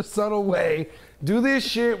do it in a subtle way. Do this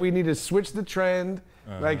shit. We need to switch the trend.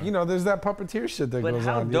 Like, you know, there's that puppeteer shit that goes on. But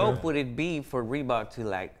how dope would it be for Reebok to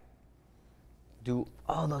like do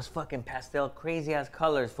all those fucking pastel crazy ass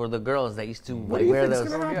colors for the girls that used to wear those?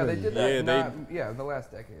 Yeah, they did that. The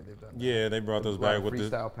last decade they've done that. Yeah, they brought those back with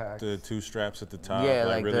the 2 straps at the top. Yeah,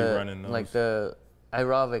 like really running those. Like the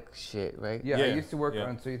aerobic shit, right? Yeah, I used to work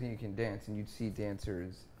on So You Think You Can Dance, and you'd see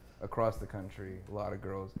dancers across the country, a lot of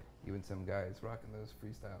girls, even some guys rocking those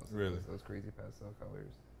freestyles. Really? Those crazy pastel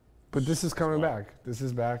colors. But this is coming back. This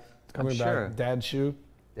is back. Coming back. Dad shoe.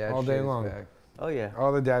 All day long. Back. Oh yeah.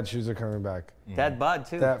 All the dad shoes are coming back. Dad bod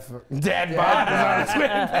too. Dad bod is on its way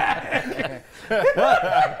back. What?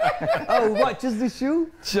 Oh, what? Just the shoe?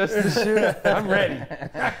 Just the shoe. I'm ready.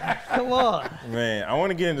 Come on. Man, I want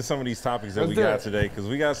to get into some of these topics that we got today, because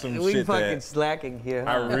we got some we shit fucking that slacking here.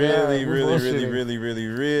 I really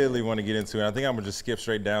want to get into. And I think I'm gonna just skip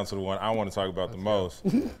straight down to the one I want to talk about the most,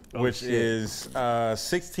 which is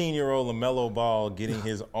 16-year-old LaMelo Ball getting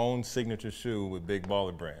his own signature shoe with Big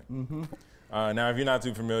Baller Brand. Now, if you're not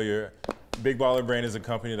too familiar, Big Baller Brand is a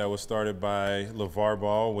company that was started by LeVar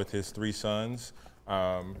Ball with his 3 sons.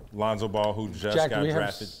 Lonzo Ball, who just got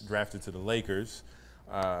drafted to the Lakers.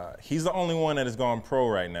 He's the only one that has gone pro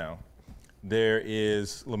right now. There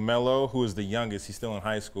is LaMelo, who is the youngest. He's still in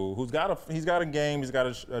high school. He's got a game. He's got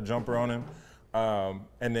a jumper on him.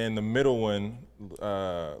 And then the middle one,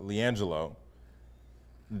 LiAngelo.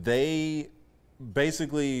 They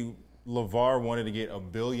basically. LeVar wanted to get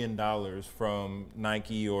 $1 billion from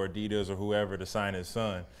Nike or Adidas or whoever to sign his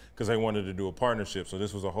son, because they wanted to do a partnership. So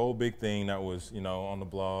this was a whole big thing that was, you know, on the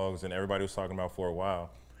blogs and everybody was talking about for a while.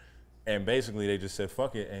 And basically they just said,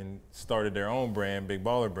 fuck it, and started their own brand, Big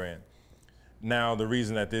Baller Brand. Now, the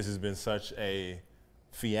reason that this has been such a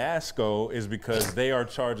fiasco is because they are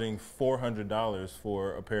charging $400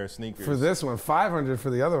 for a pair of sneakers. For this one, $500 for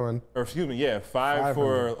the other one. Or excuse me, yeah, $500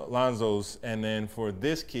 for Lonzo's, and then for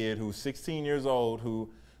this kid who's 16 years old, who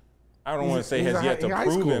I don't want to say has yet to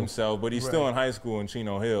prove himself, but he's still in high school in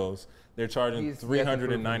Chino Hills. They're charging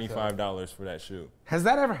 $395 for that shoe. Has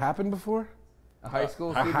that ever happened before? A high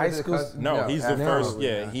school? No, he's the first.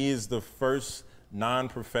 Yeah, he is the first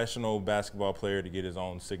non-professional basketball player to get his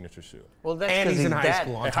own signature shoe. Well, that's because he's in high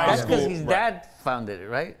school. That's because his dad founded it,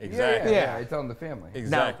 right? Exactly. Yeah, it's on the family.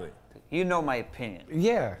 Exactly. Now, you know my opinion.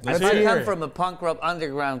 Yeah. If I come from a punk rock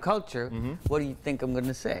underground culture, what do you think I'm going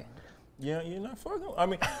to say? Yeah, you're not fucking. I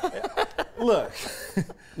mean, look.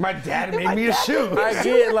 My dad made me a shoe. I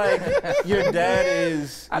get like your dad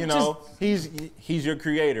is, you know, he's your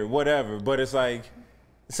creator, whatever. But it's like.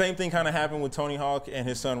 Same thing kind of happened with Tony Hawk and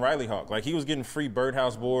his son Riley Hawk. Like, he was getting free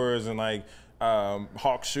birdhouse boards and like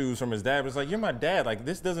Hawk shoes from his dad. But it's like, you're my dad. Like,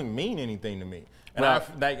 this doesn't mean anything to me. And well,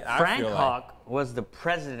 Frank feel Hawk was the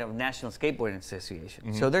president of National Skateboarding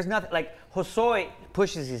Association. So there's nothing like Hosoi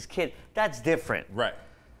pushes his kid. That's different. Right.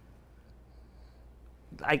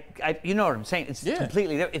 You know what I'm saying? It's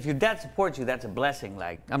completely different. If your dad supports you, that's a blessing.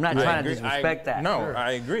 Like, I'm not trying to disrespect that. No,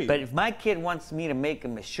 I agree. But if my kid wants me to make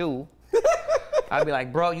him a shoe, I'd be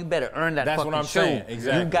like, bro, you better earn that fucking shoe. That's what I'm saying,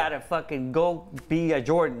 exactly. You gotta fucking go be a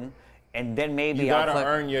Jordan, and then maybe you gotta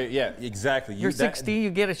earn your, exactly. You're 16, you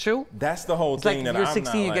get a shoe? That's the whole thing that I'm not like. You're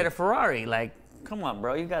 16, you get a Ferrari. Like, come on,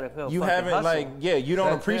 bro, you gotta feel you fucking haven't, hustle. like, you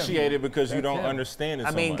don't appreciate it because you don't understand it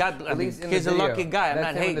so much. God, at least he's a lucky guy, I'm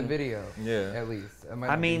not hating. In the video, at least.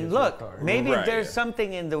 I mean, look, maybe there's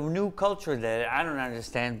something in the new culture that I don't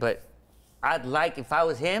understand, but I'd like, if I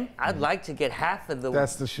was him, I'd like to get half of the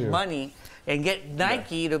money and get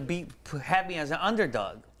Nike to have me as an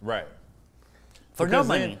underdog. Right. For Because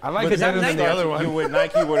no then- money. I like but it better then than the other one. You with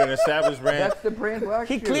Nike with an established brand. That's the brand black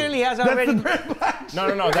He shoe. clearly has That's already. the brand black. No.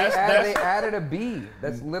 They That's added a B.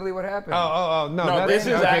 That's literally what happened. No, no. that's, This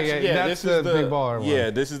is okay, actually that's this the is the big baller one. Yeah,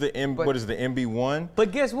 this is the But- what is the MB1?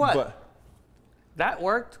 But guess what? But That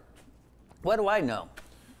worked. What do I know?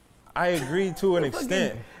 I agree to an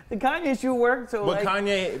extent. The Kanye shoe worked. So But like,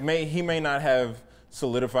 Kanye may not have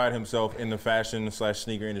solidified himself in the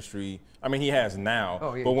fashion/sneaker industry. I mean, he has now.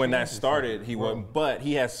 Oh, yeah, but when he that changed started, his he world. wasn't. But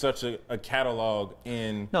he has such a catalog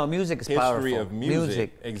in no, music is history powerful. of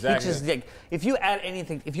music. Exactly. He just, like, if you add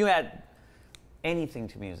anything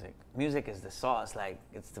to music, music is the sauce. Like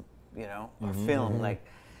it's the or film. Like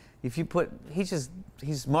if you put, he's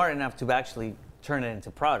smart enough to actually turn it into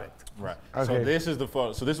product. Right. Okay. So this is the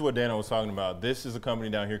photo. So this is what Dano was talking about. This is a company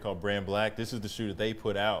down here called Brand Black. This is the shoe that they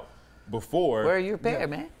put out before. Where are your pair,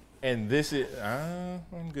 man? And this is,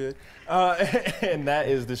 I'm good. And that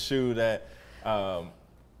is the shoe that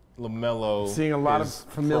LaMelo. Seeing a lot of is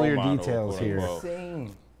familiar pro model, details quote here. unquote.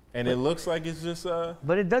 Insane. And it looks like it's just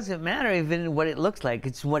But it doesn't matter even what it looks like.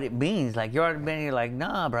 It's what it means. Like you're like,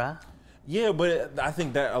 nah, bruh. yeah, but I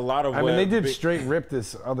think that a lot of I what mean, they did Big- straight rip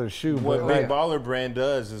this other shoe. what But Big like, Baller Brand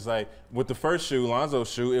does is like with the first shoe, Lonzo's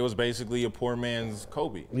shoe, it was basically a poor man's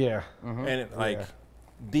Kobe. yeah, And it, like Yeah.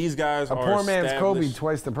 these guys a are poor man's Kobe, established-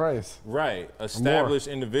 twice the price. Right. Established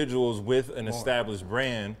individuals with an established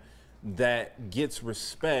brand that gets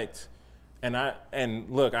respect. And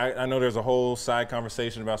look, I know there's a whole side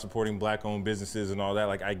conversation about supporting black-owned businesses and all that.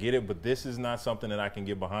 Like, I get it, but this is not something that I can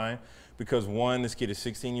get behind because, one, this kid is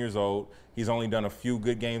 16 years old. He's only done a few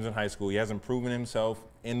good games in high school. He hasn't proven himself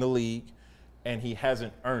in the league, and he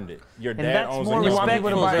hasn't earned it. Your dad that's owns a more You want company, people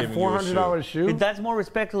to he's buy a giving you $400 shoe? That's more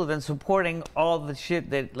respectful than supporting all the shit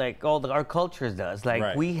that like our cultures does. Like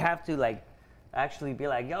Right. we have to like actually be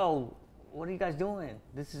like, yo, what are you guys doing?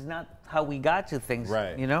 This is not how we got to things.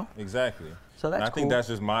 Right. You know? Exactly. So that's and I think cool. that's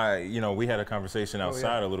just we had a conversation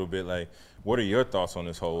outside a little bit. Like, what are your thoughts on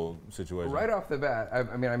this whole situation? Right off the bat,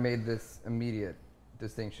 I mean, I made this immediate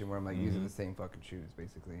distinction where I'm like, these are the same fucking shoes,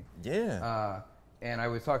 basically. Yeah. And I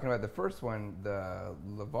was talking about the first one, the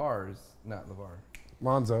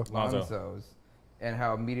Lonzo. Lonzo's, and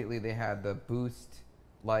how immediately they had the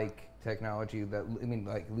boost-like technology that, I mean,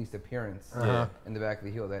 like at least appearance in the back of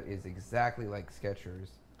the heel that is exactly like Skechers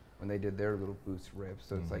when they did their little boost rips.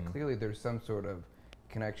 So it's like clearly there's some sort of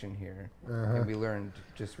connection here. And we learned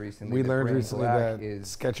just recently We that learned Brand recently Black that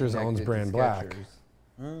is Skechers owns connected to Brand Black.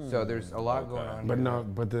 Skechers. So there's a lot going on.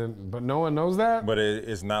 But here. but no one knows that. But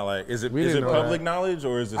it's not like, is it We didn't know public that. knowledge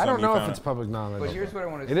or is it I don't something you know if found it's out? public knowledge. But here's what I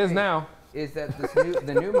want to say. It is now. Is that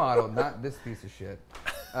the new model, not this piece of shit.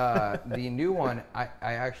 The new one, I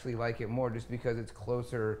actually like it more just because it's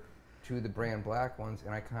closer to the Brand Black ones,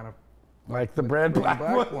 and I kind of Like the Brand Black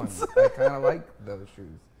ones. I kind of like those shoes.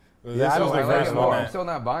 Well, Yeah, this I don't was like the I like first them one more. I'm that- still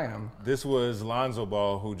not buying them. This was Lonzo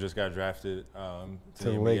Ball, who just got drafted to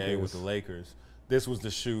the NBA Lakers. with the Lakers. This was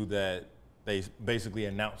the shoe that they basically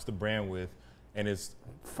announced the brand with, and it's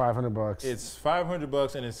 $500. It's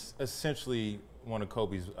 $500, and it's essentially one of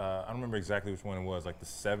Kobe's. I don't remember exactly which one it was, like the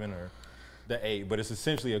 7 or the 8, but it's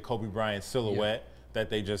essentially a Kobe Bryant silhouette that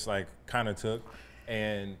they just like kind of took.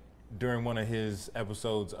 And during one of his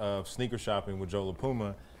episodes of Sneaker Shopping with Joe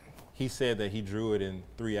LaPuma, he said that he drew it in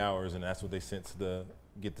 3 hours, and that's what they sent to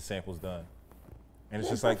get the samples done. And it's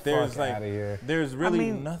just like there's fuck outta here. there's really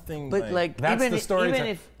I mean, nothing. But like That's even the if, storytelling. even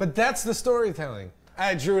if But that's the storytelling.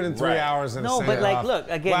 I drew it in 3 Right. hours and No, sent but it like, off. look,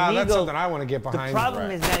 again, wow, that's Nigo- something I want to get the behind. problem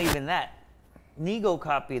Right. is not even that. Nigo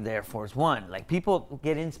copied the Air Force One. Like people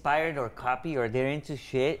get inspired or copy or they're into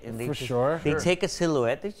shit and they For just, sure. they Sure. take a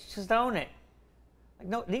silhouette, they just own it. Like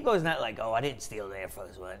no, Nigo's not like, oh, I didn't steal the Air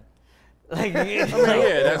Force One. Like, yeah,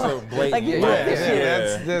 that's a blatant. Like, lie.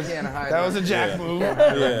 that's Can't hide that was a that. Jack Yeah. move.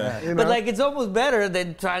 Yeah. You know? But like it's almost better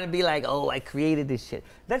than trying to be like, oh, I created this shit.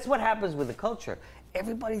 That's what happens with the culture.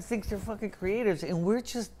 Everybody thinks they're fucking creators, and we're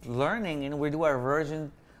just learning, and we do our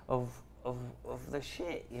version of the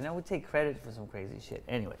shit. You know, we take credit for some crazy shit.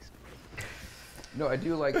 Anyways, No, I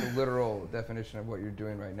do like the literal definition of what you're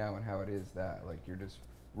doing right now and how it is that like you're just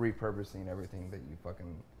repurposing everything that you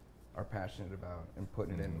fucking are passionate about and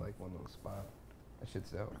putting it in like one little spot. That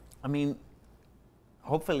shit's dope. I mean,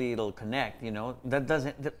 hopefully it'll connect. You know, that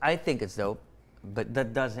doesn't. I think it's dope, but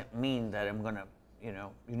that doesn't mean that I'm gonna. You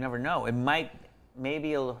know, you never know. It might.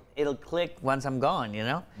 Maybe it'll click once I'm gone. You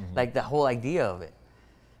know, like the whole idea of it.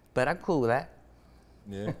 But I'm cool with that.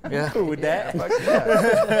 Yeah. Yeah. Cool with that. Fuck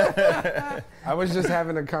yeah. I was just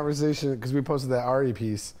having a conversation because we posted that Ari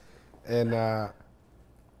piece, and I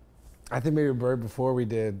think maybe right before we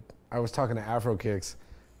did, I was talking to Afro Kicks.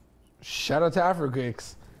 Shout out to Afro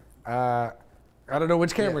Kicks. I don't know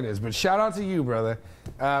which camera it is, but shout out to you, brother.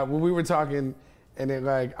 When we were talking, and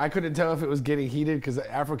it I couldn't tell if it was getting heated because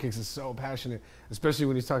Afro Kicks is so passionate, especially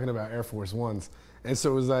when he's talking about Air Force Ones. And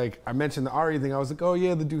so it was I mentioned the Ari thing. I was like, oh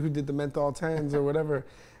yeah, the dude who did the menthol 10s or whatever.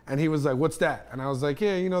 And he was like, what's that? And I was like,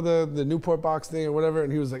 yeah, the Newport box thing or whatever.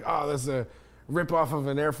 And he was like, oh, that's a rip-off of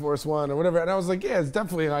an Air Force One or whatever. And I was like, yeah, it's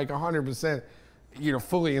definitely 100%,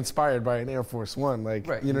 fully inspired by an Air Force One. Right,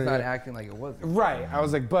 he's not acting like it wasn't. Right. I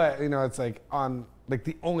was like, but, it's on,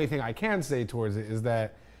 the only thing I can say towards it is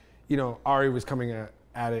that, Ari was coming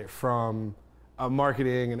at it from a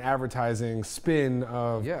marketing and advertising spin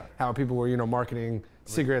of how people were, marketing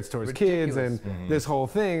cigarettes towards kids and this whole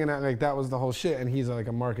thing, and that was the whole shit. And he's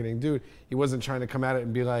a marketing dude. He wasn't trying to come at it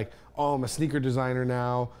and be like, oh, I'm a sneaker designer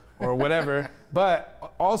now or whatever.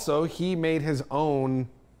 But also he made his own,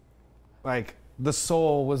 the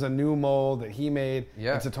sole was a new mold that he made.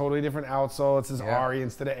 Yeah. It's a totally different outsole. It's his Ari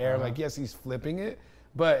instead of Air. Yes, he's flipping it,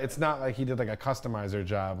 but it's not like he did a customizer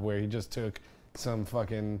job where he just took some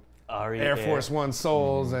fucking Ari Air Force One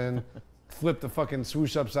soles and flipped the fucking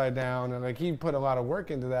swoosh upside down, and he put a lot of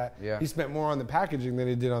work into that. Yeah. He spent more on the packaging than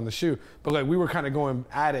he did on the shoe. But we were kind of going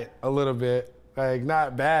at it a little bit,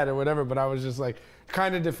 not bad or whatever, but I was just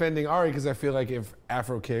kind of defending Ari because I feel if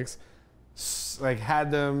Afro Kicks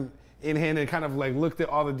had them in hand and kind of looked at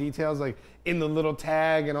all the details in the little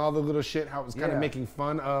tag and all the little shit, how it was kind of making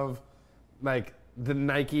fun of the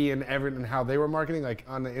Nike and everything and how they were marketing,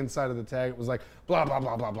 on the inside of the tag it was blah blah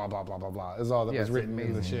blah blah blah blah blah blah blah is all that was written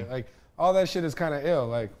in the shit. All that shit is kind of ill,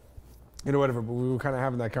 whatever. But we were kind of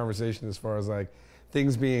having that conversation as far as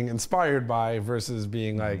things being inspired by versus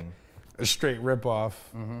being a straight ripoff,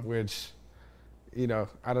 which,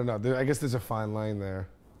 I don't know. I guess there's a fine line there.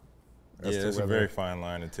 Yeah, it's a very fine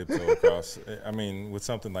line to tiptoe across. I mean, with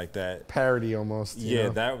something like that, parody almost. Yeah,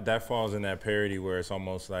 that falls in that parody where it's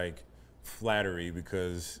almost flattery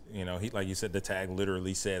because he, like you said, the tag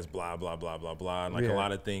literally says blah blah blah blah blah, and a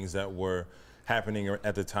lot of things that were happening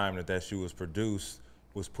at the time that shoe was produced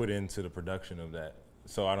was put into the production of that.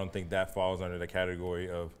 So I don't think that falls under the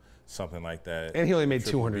category of something like that. And he only made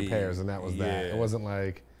 200 pairs, and that was that. It wasn't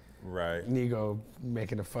right. Nego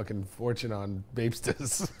making a fucking fortune on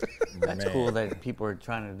Babesters. That's cool that people are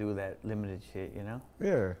trying to do that limited shit,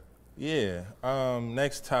 Yeah. Yeah.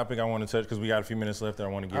 Next topic I want to touch, because we got a few minutes left, and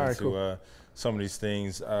I want to get into some of these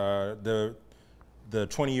things. The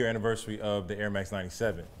 20-year anniversary of the Air Max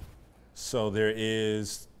 97. So there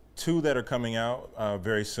is 2 that are coming out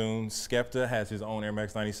very soon. Skepta has his own Air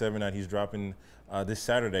Max 97 that he's dropping this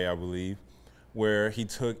Saturday, I believe, where he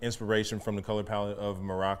took inspiration from the color palette of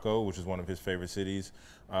Morocco, which is one of his favorite cities,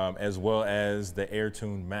 as well as the Air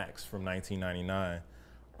Tune Max from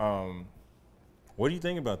 1999. What do you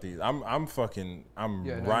think about these? I'm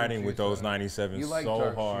riding with those 97s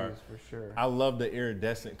so hard. For sure. I love the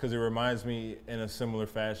iridescent because it reminds me in a similar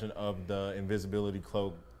fashion of the invisibility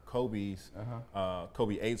cloak Kobe's.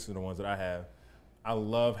 Kobe 8s are the ones that I have. I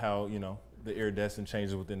love how the iridescent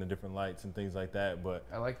changes within the different lights and things like that. But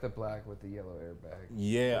I like the black with the yellow airbag.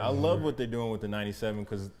 Yeah, I love what they're doing with the 97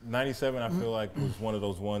 because 97 I feel was one of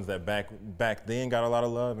those ones that back then got a lot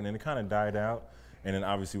of love and then it kind of died out. And then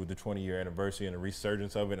obviously with the 20-year anniversary and the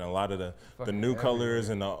resurgence of it and a lot of the new colors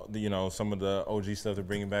and the some of the OG stuff they're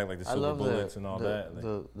bringing back, like the silver bullets and all that.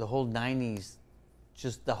 The whole 90s,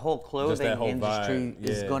 just the whole clothing industry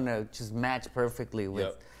is gonna just match perfectly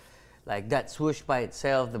with that swoosh by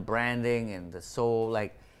itself, the branding and the soul.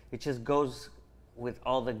 It just goes with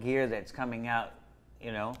all the gear that's coming out.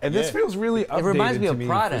 And this feels really updated. It reminds me of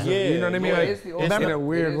Prada. You know what I mean? It's in a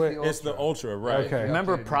weird way. It's the Ultra, right? Okay.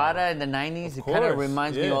 Remember Prada in the 90s? It kind of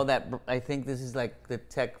reminds me of all that. I think this is the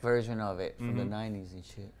tech version of it from the 90s and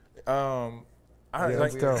shit. I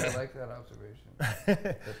like that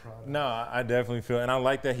observation. No, I definitely feel, and I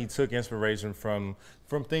like that he took inspiration from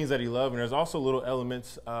things that he loved. And there's also little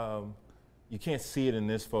elements. You can't see it in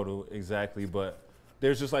this photo exactly, but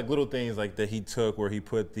there's just little things that he took where he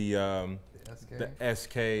put the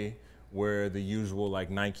SK, where the usual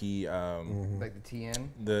Nike, like the TN.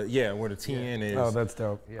 Where the TN is. Oh, that's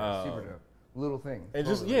dope. Yeah, super dope. Little thing. And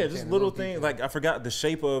just little things. I forgot the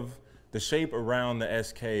shape around the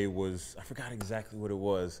SK was. I forgot exactly what it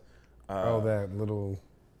was. That little.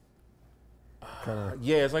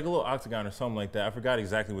 It's like a little octagon or something like that. I forgot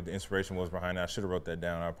exactly what the inspiration was behind that. I should have wrote that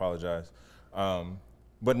down. I apologize.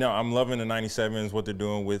 But no, I'm loving the 97s, what they're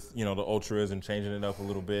doing with the Ultras and changing it up a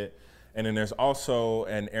little bit. And then there's also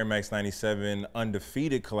an Air Max 97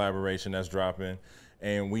 Undefeated collaboration that's dropping.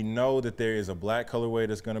 And we know that there is a black colorway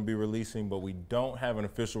that's going to be releasing, but we don't have an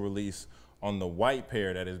official release on the white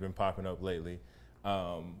pair that has been popping up lately.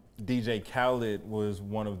 DJ Khaled was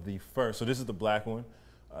one of the first. So this is the black one.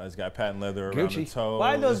 It's got patent leather around the toe.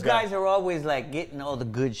 Why those guys are always like getting all the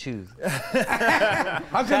good shoes? How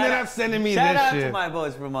come they're not sending me this shit? Shout out to my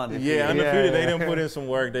boys from Undefeated. Yeah, Undefeated, they done put in some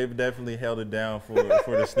work. They've definitely held it down for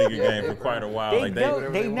the sneaker game for quite a while.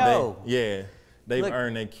 They know. They've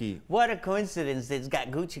earned their keep. What a coincidence it's got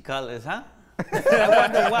Gucci colors, huh? I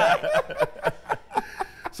wonder why.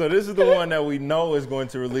 So this is the one that we know is going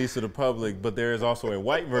to release to the public, but there is also a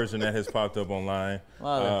white version that has popped up online.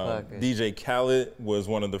 DJ Khaled was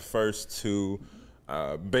one of the first to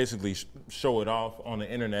basically show it off on the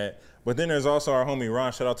internet. But then there's also our homie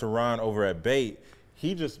Ron. Shout out to Ron over at Bait.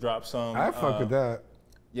 He just dropped some. I fuck with that.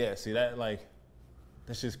 Yeah, see that, like,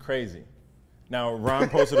 that's just crazy. Now Ron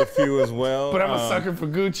posted a few as well. But I'm a sucker for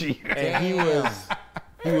Gucci. And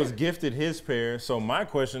he was gifted his pair. So my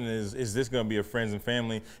question is this going to be a friends and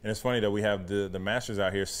family? And it's funny that we have the Masters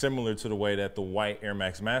out here, similar to the way that the white Air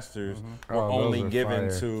Max Masters were only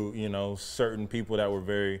given to, you know, certain people that were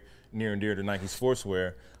very near and dear to Nike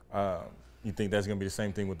sportswear. You think that's going to be the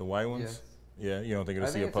same thing with the white ones? Yes. Yeah, you don't think it'll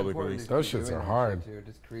see a public release? Those shits are hard.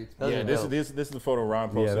 Yeah, this is the photo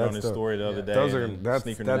Ron posted on his story the other day. That's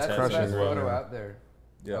crushing. There's a photo out there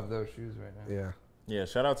of those shoes right now. Yeah. Yeah,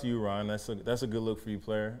 shout out to you, Ron. That's a good look for you,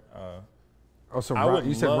 player. So Ron,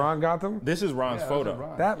 you said Ron got them? This is Ron's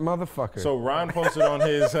photo. That motherfucker. So Ron posted on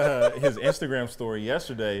his Instagram story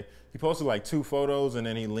yesterday. He posted like 2 photos and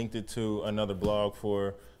then he linked it to another blog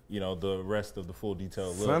for, you know, the rest of the full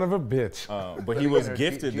detailed look. Son of a bitch. But he was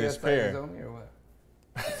gifted this pair. Only or what?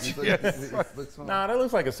 Nah, that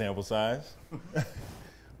looks like a sample size.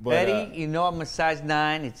 But, Betty, you know I'm a size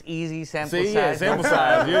 9. It's easy sample size. Yeah, sample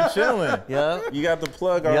size. You're chilling. Yeah. You got the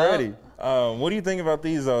plug already. What do you think about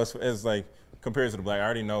these though, as like compared to the black? I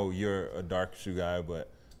already know you're a dark shoe guy, but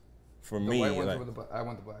for me, white ones like, I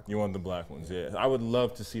want the black ones. You want the black ones, yeah. I would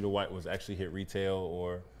love to see the white ones actually hit retail,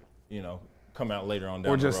 or, you know, come out later on down the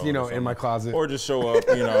road. Or just, you know, in my closet. Or just show up,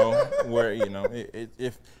 you know, where, you know,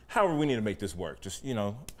 if however we need to make this work, just, you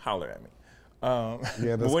know, holler at me. Yeah,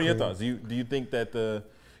 but what are your thoughts? Do you think that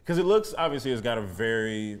because it looks, obviously it's got a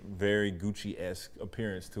very, very Gucci-esque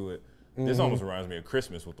appearance to it. This almost reminds me of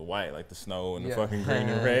Christmas with the white, like the snow and the fucking green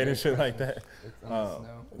and red and shit like that.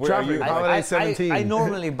 Holiday 17. I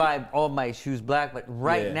normally buy all my shoes black, but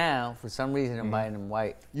right now, for some reason, I'm buying them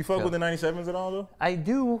white. You fuck with the 97s at all, though? I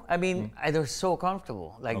do. I mean, they're so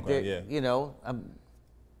comfortable. Like, you know,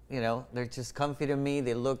 they're just comfy to me.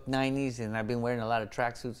 They look 90s, and I've been wearing a lot of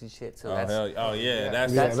tracksuits and shit. So that's like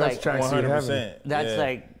 100%. That's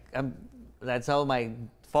like that's all my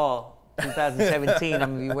fall 2017. I'm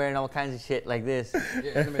gonna be wearing all kinds of shit like this.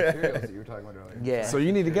 Yeah, the materials that you were talking about earlier. Yeah. So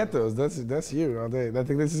you need to get those. That's you all day. I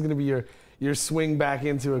think this is gonna be your swing back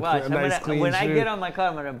into a nice clean shoe. When I get on my car,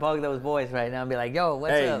 I'm gonna bug those boys right now and be like, "Yo,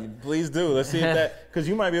 what's up?" Hey, please do. Let's see if that, because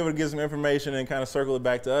you might be able to get some information and kind of circle it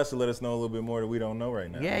back to us and let us know a little bit more that we don't know right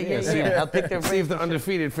now. Yeah. I'll pick their see if the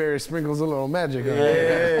Undefeated Fairy sprinkles a little magic on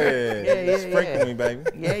it. Yeah. Sprinkle me, baby.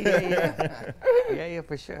 Yeah,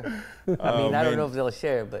 for sure. I mean, I don't know if they'll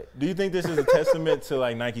share, but. Do you think this is a testament to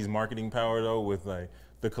like Nike's marketing power though, with like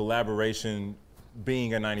the collaboration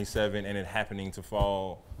being a 97 and it happening to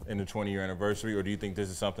fall in the 20-year anniversary, or do you think this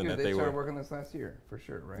is something that they started working this last year for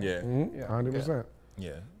sure, right? Yeah. 100%.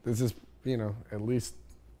 Yeah. This is, you know, at least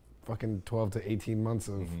fucking 12 to 18 months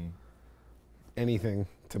of anything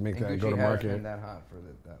to make that go to market. Been that hot for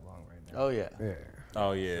that long right now. Oh yeah. Yeah.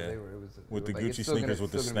 Oh yeah. So with the Gucci sneakers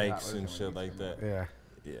with the snakes and shit like that. Yeah.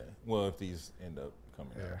 Yeah. Well, if these end up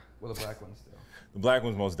coming out. Well, the black ones still. The black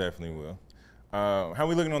ones most definitely will. How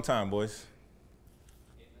we looking on time, boys?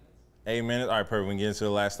 8 minutes. All right, perfect. We can get into the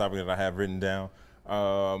last topic that I have written down.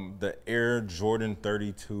 The Air Jordan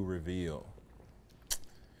 32 reveal.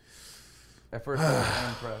 At first, I was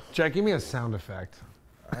unimpressed. Jack, give me a sound effect.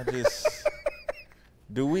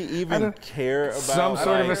 Do we even care about some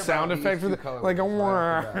sort of a sound effect for like a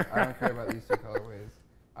I don't care about these 2 colorways.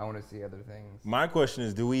 I want to see other things. My question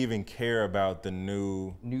is, do we even care about the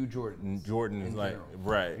new Jordans? Jordan, like, general.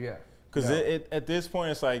 right? Yeah. Because at this point,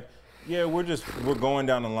 it's like, yeah, we're going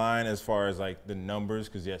down the line as far as like the numbers,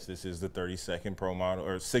 because yes, this is the 32nd Pro model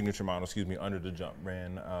or signature model, under the Jump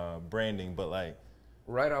brand branding, but like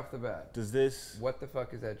right off the bat, what the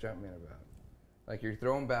fuck is that Jumpman about? Like, you're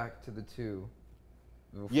throwing back to the 2.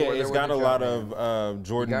 Yeah, it's got a lot of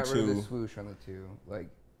Jordan 2. You got rid of the swoosh on the 2. Like,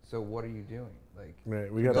 so what are you doing? Like,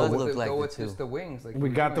 right, we got go with just the wings. Like, we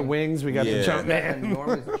got the wings. We got the Jumpman.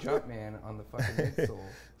 Enormous Jumpman on the fucking midsole.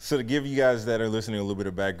 So to give you guys that are listening a little bit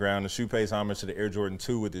of background, the shoe pays homage to the Air Jordan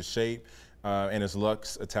 2 with its shape and its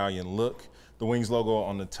luxe Italian look. the Wings logo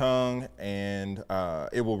on the tongue, and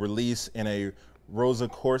it will release in a Rosa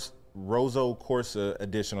Corsa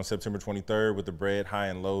edition on September 23rd, with the bread high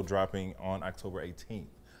and low dropping on October 18th.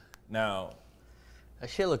 Now,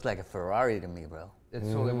 that shit looked like a Ferrari to me, bro. It's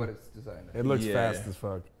totally what it's designed to be. It looks fast as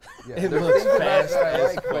fuck. Yeah, It there's looks things about it fast that I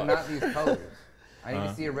as like, but fuck. not these colors. I need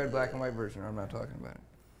to see a red, black, and white version, or I'm not talking about it.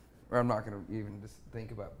 Or I'm not going to even just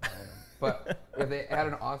think about buying them. But if they had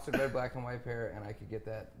an awesome red, black, and white pair, and I could get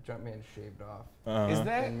that Jumpman shaved off, Is that?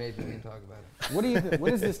 then maybe we can talk about it. What do you?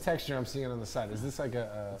 What is this texture I'm seeing on the side? Is this like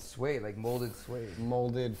a Suede, like molded suede.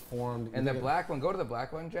 molded, formed? And the black one, go to the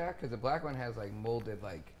black one, Jack, because the black one has like molded,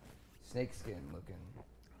 like snakeskin looking.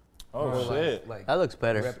 oh Or shit, Like That looks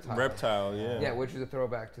better. reptile, yeah. Yeah, which is a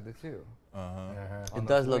throwback to the two. It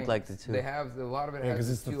does look like the two. They have a lot of it. Yeah, has because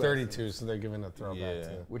it's the 2Xs, 32, so they're giving a throwback Yeah.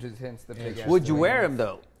 to. which is hence the big. Would you wear them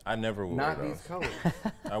though? I never would. Not wear these those. colors.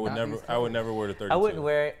 I would not never. these I would colors. never wear the 32. I wouldn't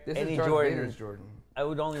wear This any is Darth Jordan. Vader's Jordan. I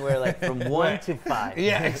would only wear like from 1 to 5.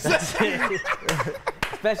 Yeah, exactly.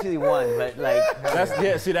 Especially 1, but like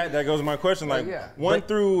That's See that goes to my question. Like yeah. 1 But-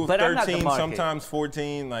 through but I'm not the 13, market. sometimes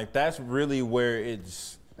 14. Like that's really where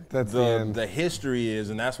it's That's the end. the history is,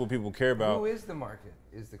 and that's what people care about. Who is the market?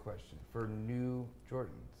 Is the question for new Jordans?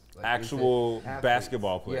 Like, Actual is it athletes?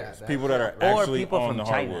 basketball players, Yeah, people that are Or actually people on from the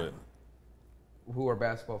China. hardwood. who are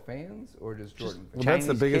basketball fans or just Jordan Well, fans? that's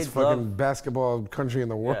the Chinese biggest kids fucking love- basketball country in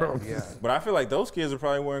the world. Yeah. But I feel like those kids are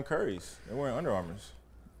probably wearing Currys. They're wearing Under Armours.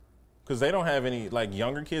 Because they don't have any, like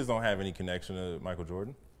younger kids don't have any connection to Michael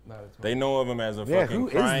Jordan. Not as much. They know of him as a Yeah, fucking who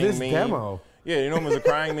is crying this meme. demo? Yeah, you know him as a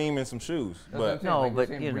crying meme and some shoes. That's what I'm But saying, no, like, but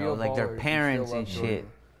you're saying you know, real like their ballers who parents still and love shit.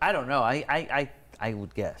 Jordan. I don't know. I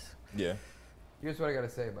would guess. yeah. Here's what I gotta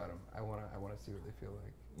say about them. I wanna see what they feel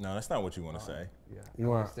like. No, that's not what you want to say. Yeah. You I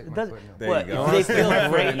wanna want- stick It my does, foot in them. There what, you go. if they feel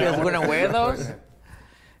great, you're gonna wear those?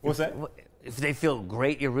 What's that? If they feel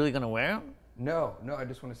great, you're really gonna wear them? No, I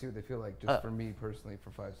just want to see what they feel like, just for me personally,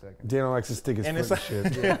 for 5 seconds. Daniel likes to stick his And foot it's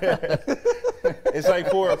in shit. It's like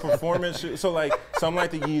for a performance shoe. So like some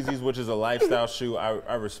like the Yeezys, which is a lifestyle shoe.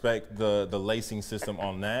 I respect the lacing system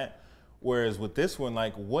on that. Whereas with this one,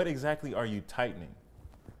 like what exactly are you tightening?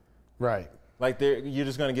 Right. Like you're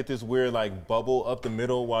just gonna get this weird like bubble up the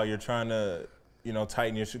middle while you're trying to,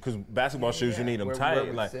 tighten your shoe. Because basketball shoes, you need them Where tight. it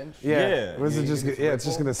would Like cinch. Yeah. Was it you just? get Yeah, this it's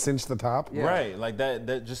just ripple. gonna cinch the top. Yeah. right, like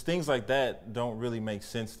that. Just things like that don't really make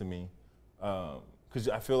sense to me. Because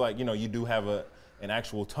I feel like you do have an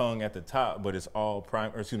actual tongue at the top, but it's all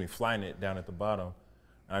Flyknit down at the bottom.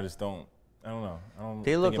 I just don't. I don't know. I don't.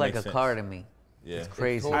 They think look it like a makes sense. car to me. Yeah. It's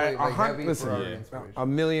crazy. Totally, like, heavy Listen, Ferrari yeah. inspiration.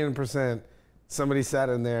 1,000,000%. Somebody sat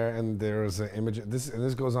in there and there was an image. This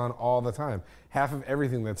goes on all the time. Half of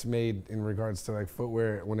everything that's made in regards to like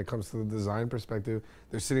footwear, when it comes to the design perspective,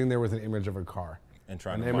 they're sitting there with an image of a car, And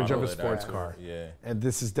trying an to image of model a it sports after. car. Yeah. And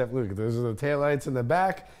this is definitely, look, those are the taillights in the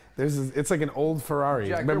back. It's like an old Ferrari.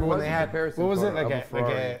 Jack, Remember there when was they a had, comparison what was it, photo like of a a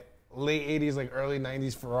Ferrari. late 80s, like early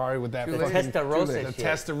 90s Ferrari with that Too fucking, late. Testarossa the shit.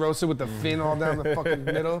 Testarossa with the fin all down the fucking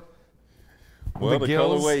middle. Well, the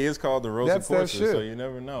gills. colorway is called the Rosa That's that Corsa, shit. so you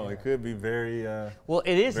never know. It could be very. Well,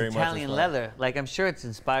 it is Very much Italian inspired. leather. Like I'm sure it's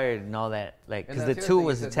inspired and all that. Like And because the that's two other thing,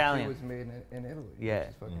 was is that Italian. The two was made in Italy. Yeah. Which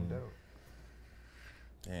is fucking dope.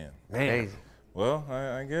 Damn. Crazy. Well,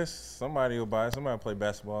 I guess somebody will buy it. Somebody will play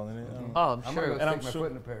basketball in it. I don't know. Oh, I'm I'm sure. gonna And go I'm stick my sure-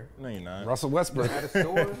 foot in a pair. No, you're not. Russell Westbrook. At a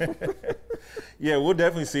store? Yeah, we'll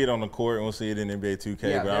definitely see it on the court, and we'll see it in NBA 2K.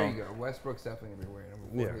 Yeah, but there I you don't, go. Westbrook's definitely gonna be wearing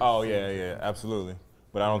them. Yeah. Oh yeah, absolutely.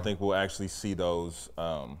 But I don't think we'll actually see those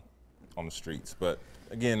on the streets. But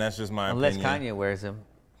again, that's just my Unless opinion. Kanye wears them.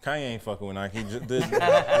 Kanye ain't fucking with Nike.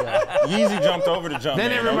 Yeezy jumped over the jump. Then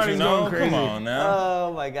man, everybody's don't you know? going crazy. Come on now.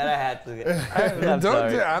 Oh my God, I had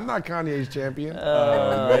to. I'm not Kanye's champion.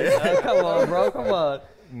 Come on, bro. Come on.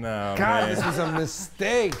 No, God, man. this was a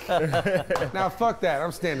mistake. Now, fuck that.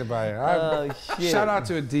 I'm standing by it. Oh shit. Shout out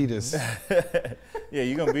to Adidas. Yeah,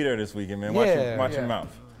 you're gonna be there this weekend, man. Watch, Yeah. watch your Yeah.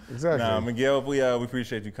 mouth. Exactly. Nah, Miguel, we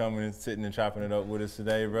appreciate you coming and sitting and chopping it up with us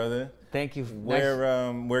today, brother. Thank you.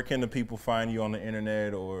 Where can the people find you on the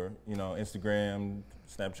internet, or Instagram,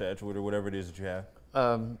 Snapchat, Twitter, whatever it is that you have?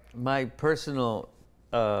 My personal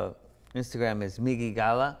Instagram is Miggy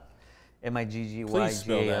Gala, Please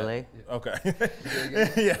spell MIGGYGALA. that. Okay.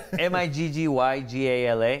 Yeah.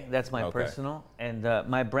 MIGGYGALA. That's my Okay. personal, and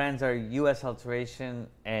my brands are US Alteration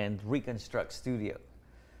and Reconstruct Studio.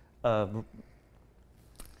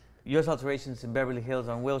 US Alterations in Beverly Hills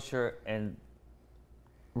on Wilshire, and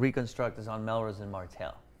Reconstruct is on Melrose and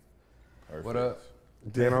Martell. Perfect. What up?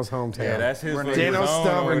 Dano's hometown. Yeah, that's his. We're little Dano's zone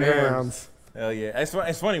stomping over there. grounds. Hell yeah.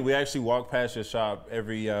 It's funny. We actually walk past your shop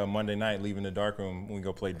every Monday night, leaving the dark room when we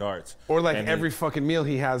go play darts. Or like every fucking meal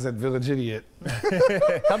he has at Village Idiot.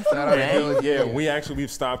 Come through, man. Yeah,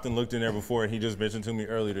 we've stopped and looked in there before, and he just mentioned to me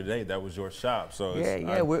earlier today that was your shop. So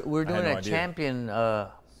we're doing a Champion.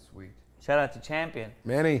 Sweet. Shout out to Champion.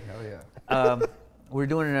 Manny. Hell yeah. We're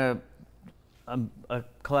doing a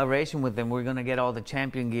collaboration with them. We're gonna get all the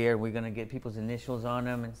Champion gear. We're gonna get people's initials on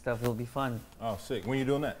them and stuff. It'll be fun. Oh, sick. When you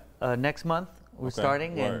doing that? Next month we're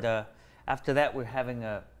starting, Word. and after that we're having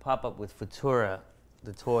a pop-up with Futura,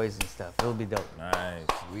 the toys and stuff. It'll be dope. Nice.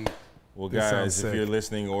 Sweet. Well, This sounds guys, if sick. you're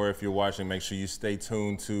listening or if you're watching, make sure you stay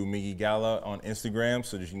tuned to Miggy Gala on Instagram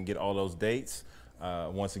so that you can get all those dates.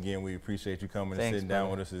 Once again, we appreciate you coming and sitting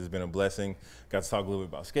down with us. It's been a blessing. Got to talk a little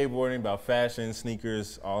bit about skateboarding, about fashion,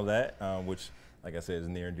 sneakers, all that, which, like I said, is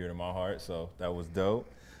near and dear to my heart. So that was dope.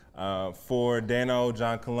 For Dano,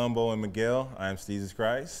 John Colombo, and Miguel, I'm Jesus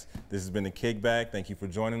Christ. This has been the Kickback. Thank you for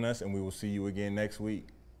joining us, and we will see you again next week.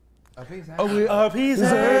 Peace out. Peace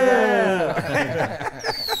out.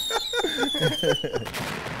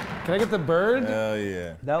 Can I get the bird? Hell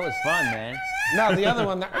yeah. That was fun, man. No, the other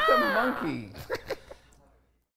one. That's a monkey.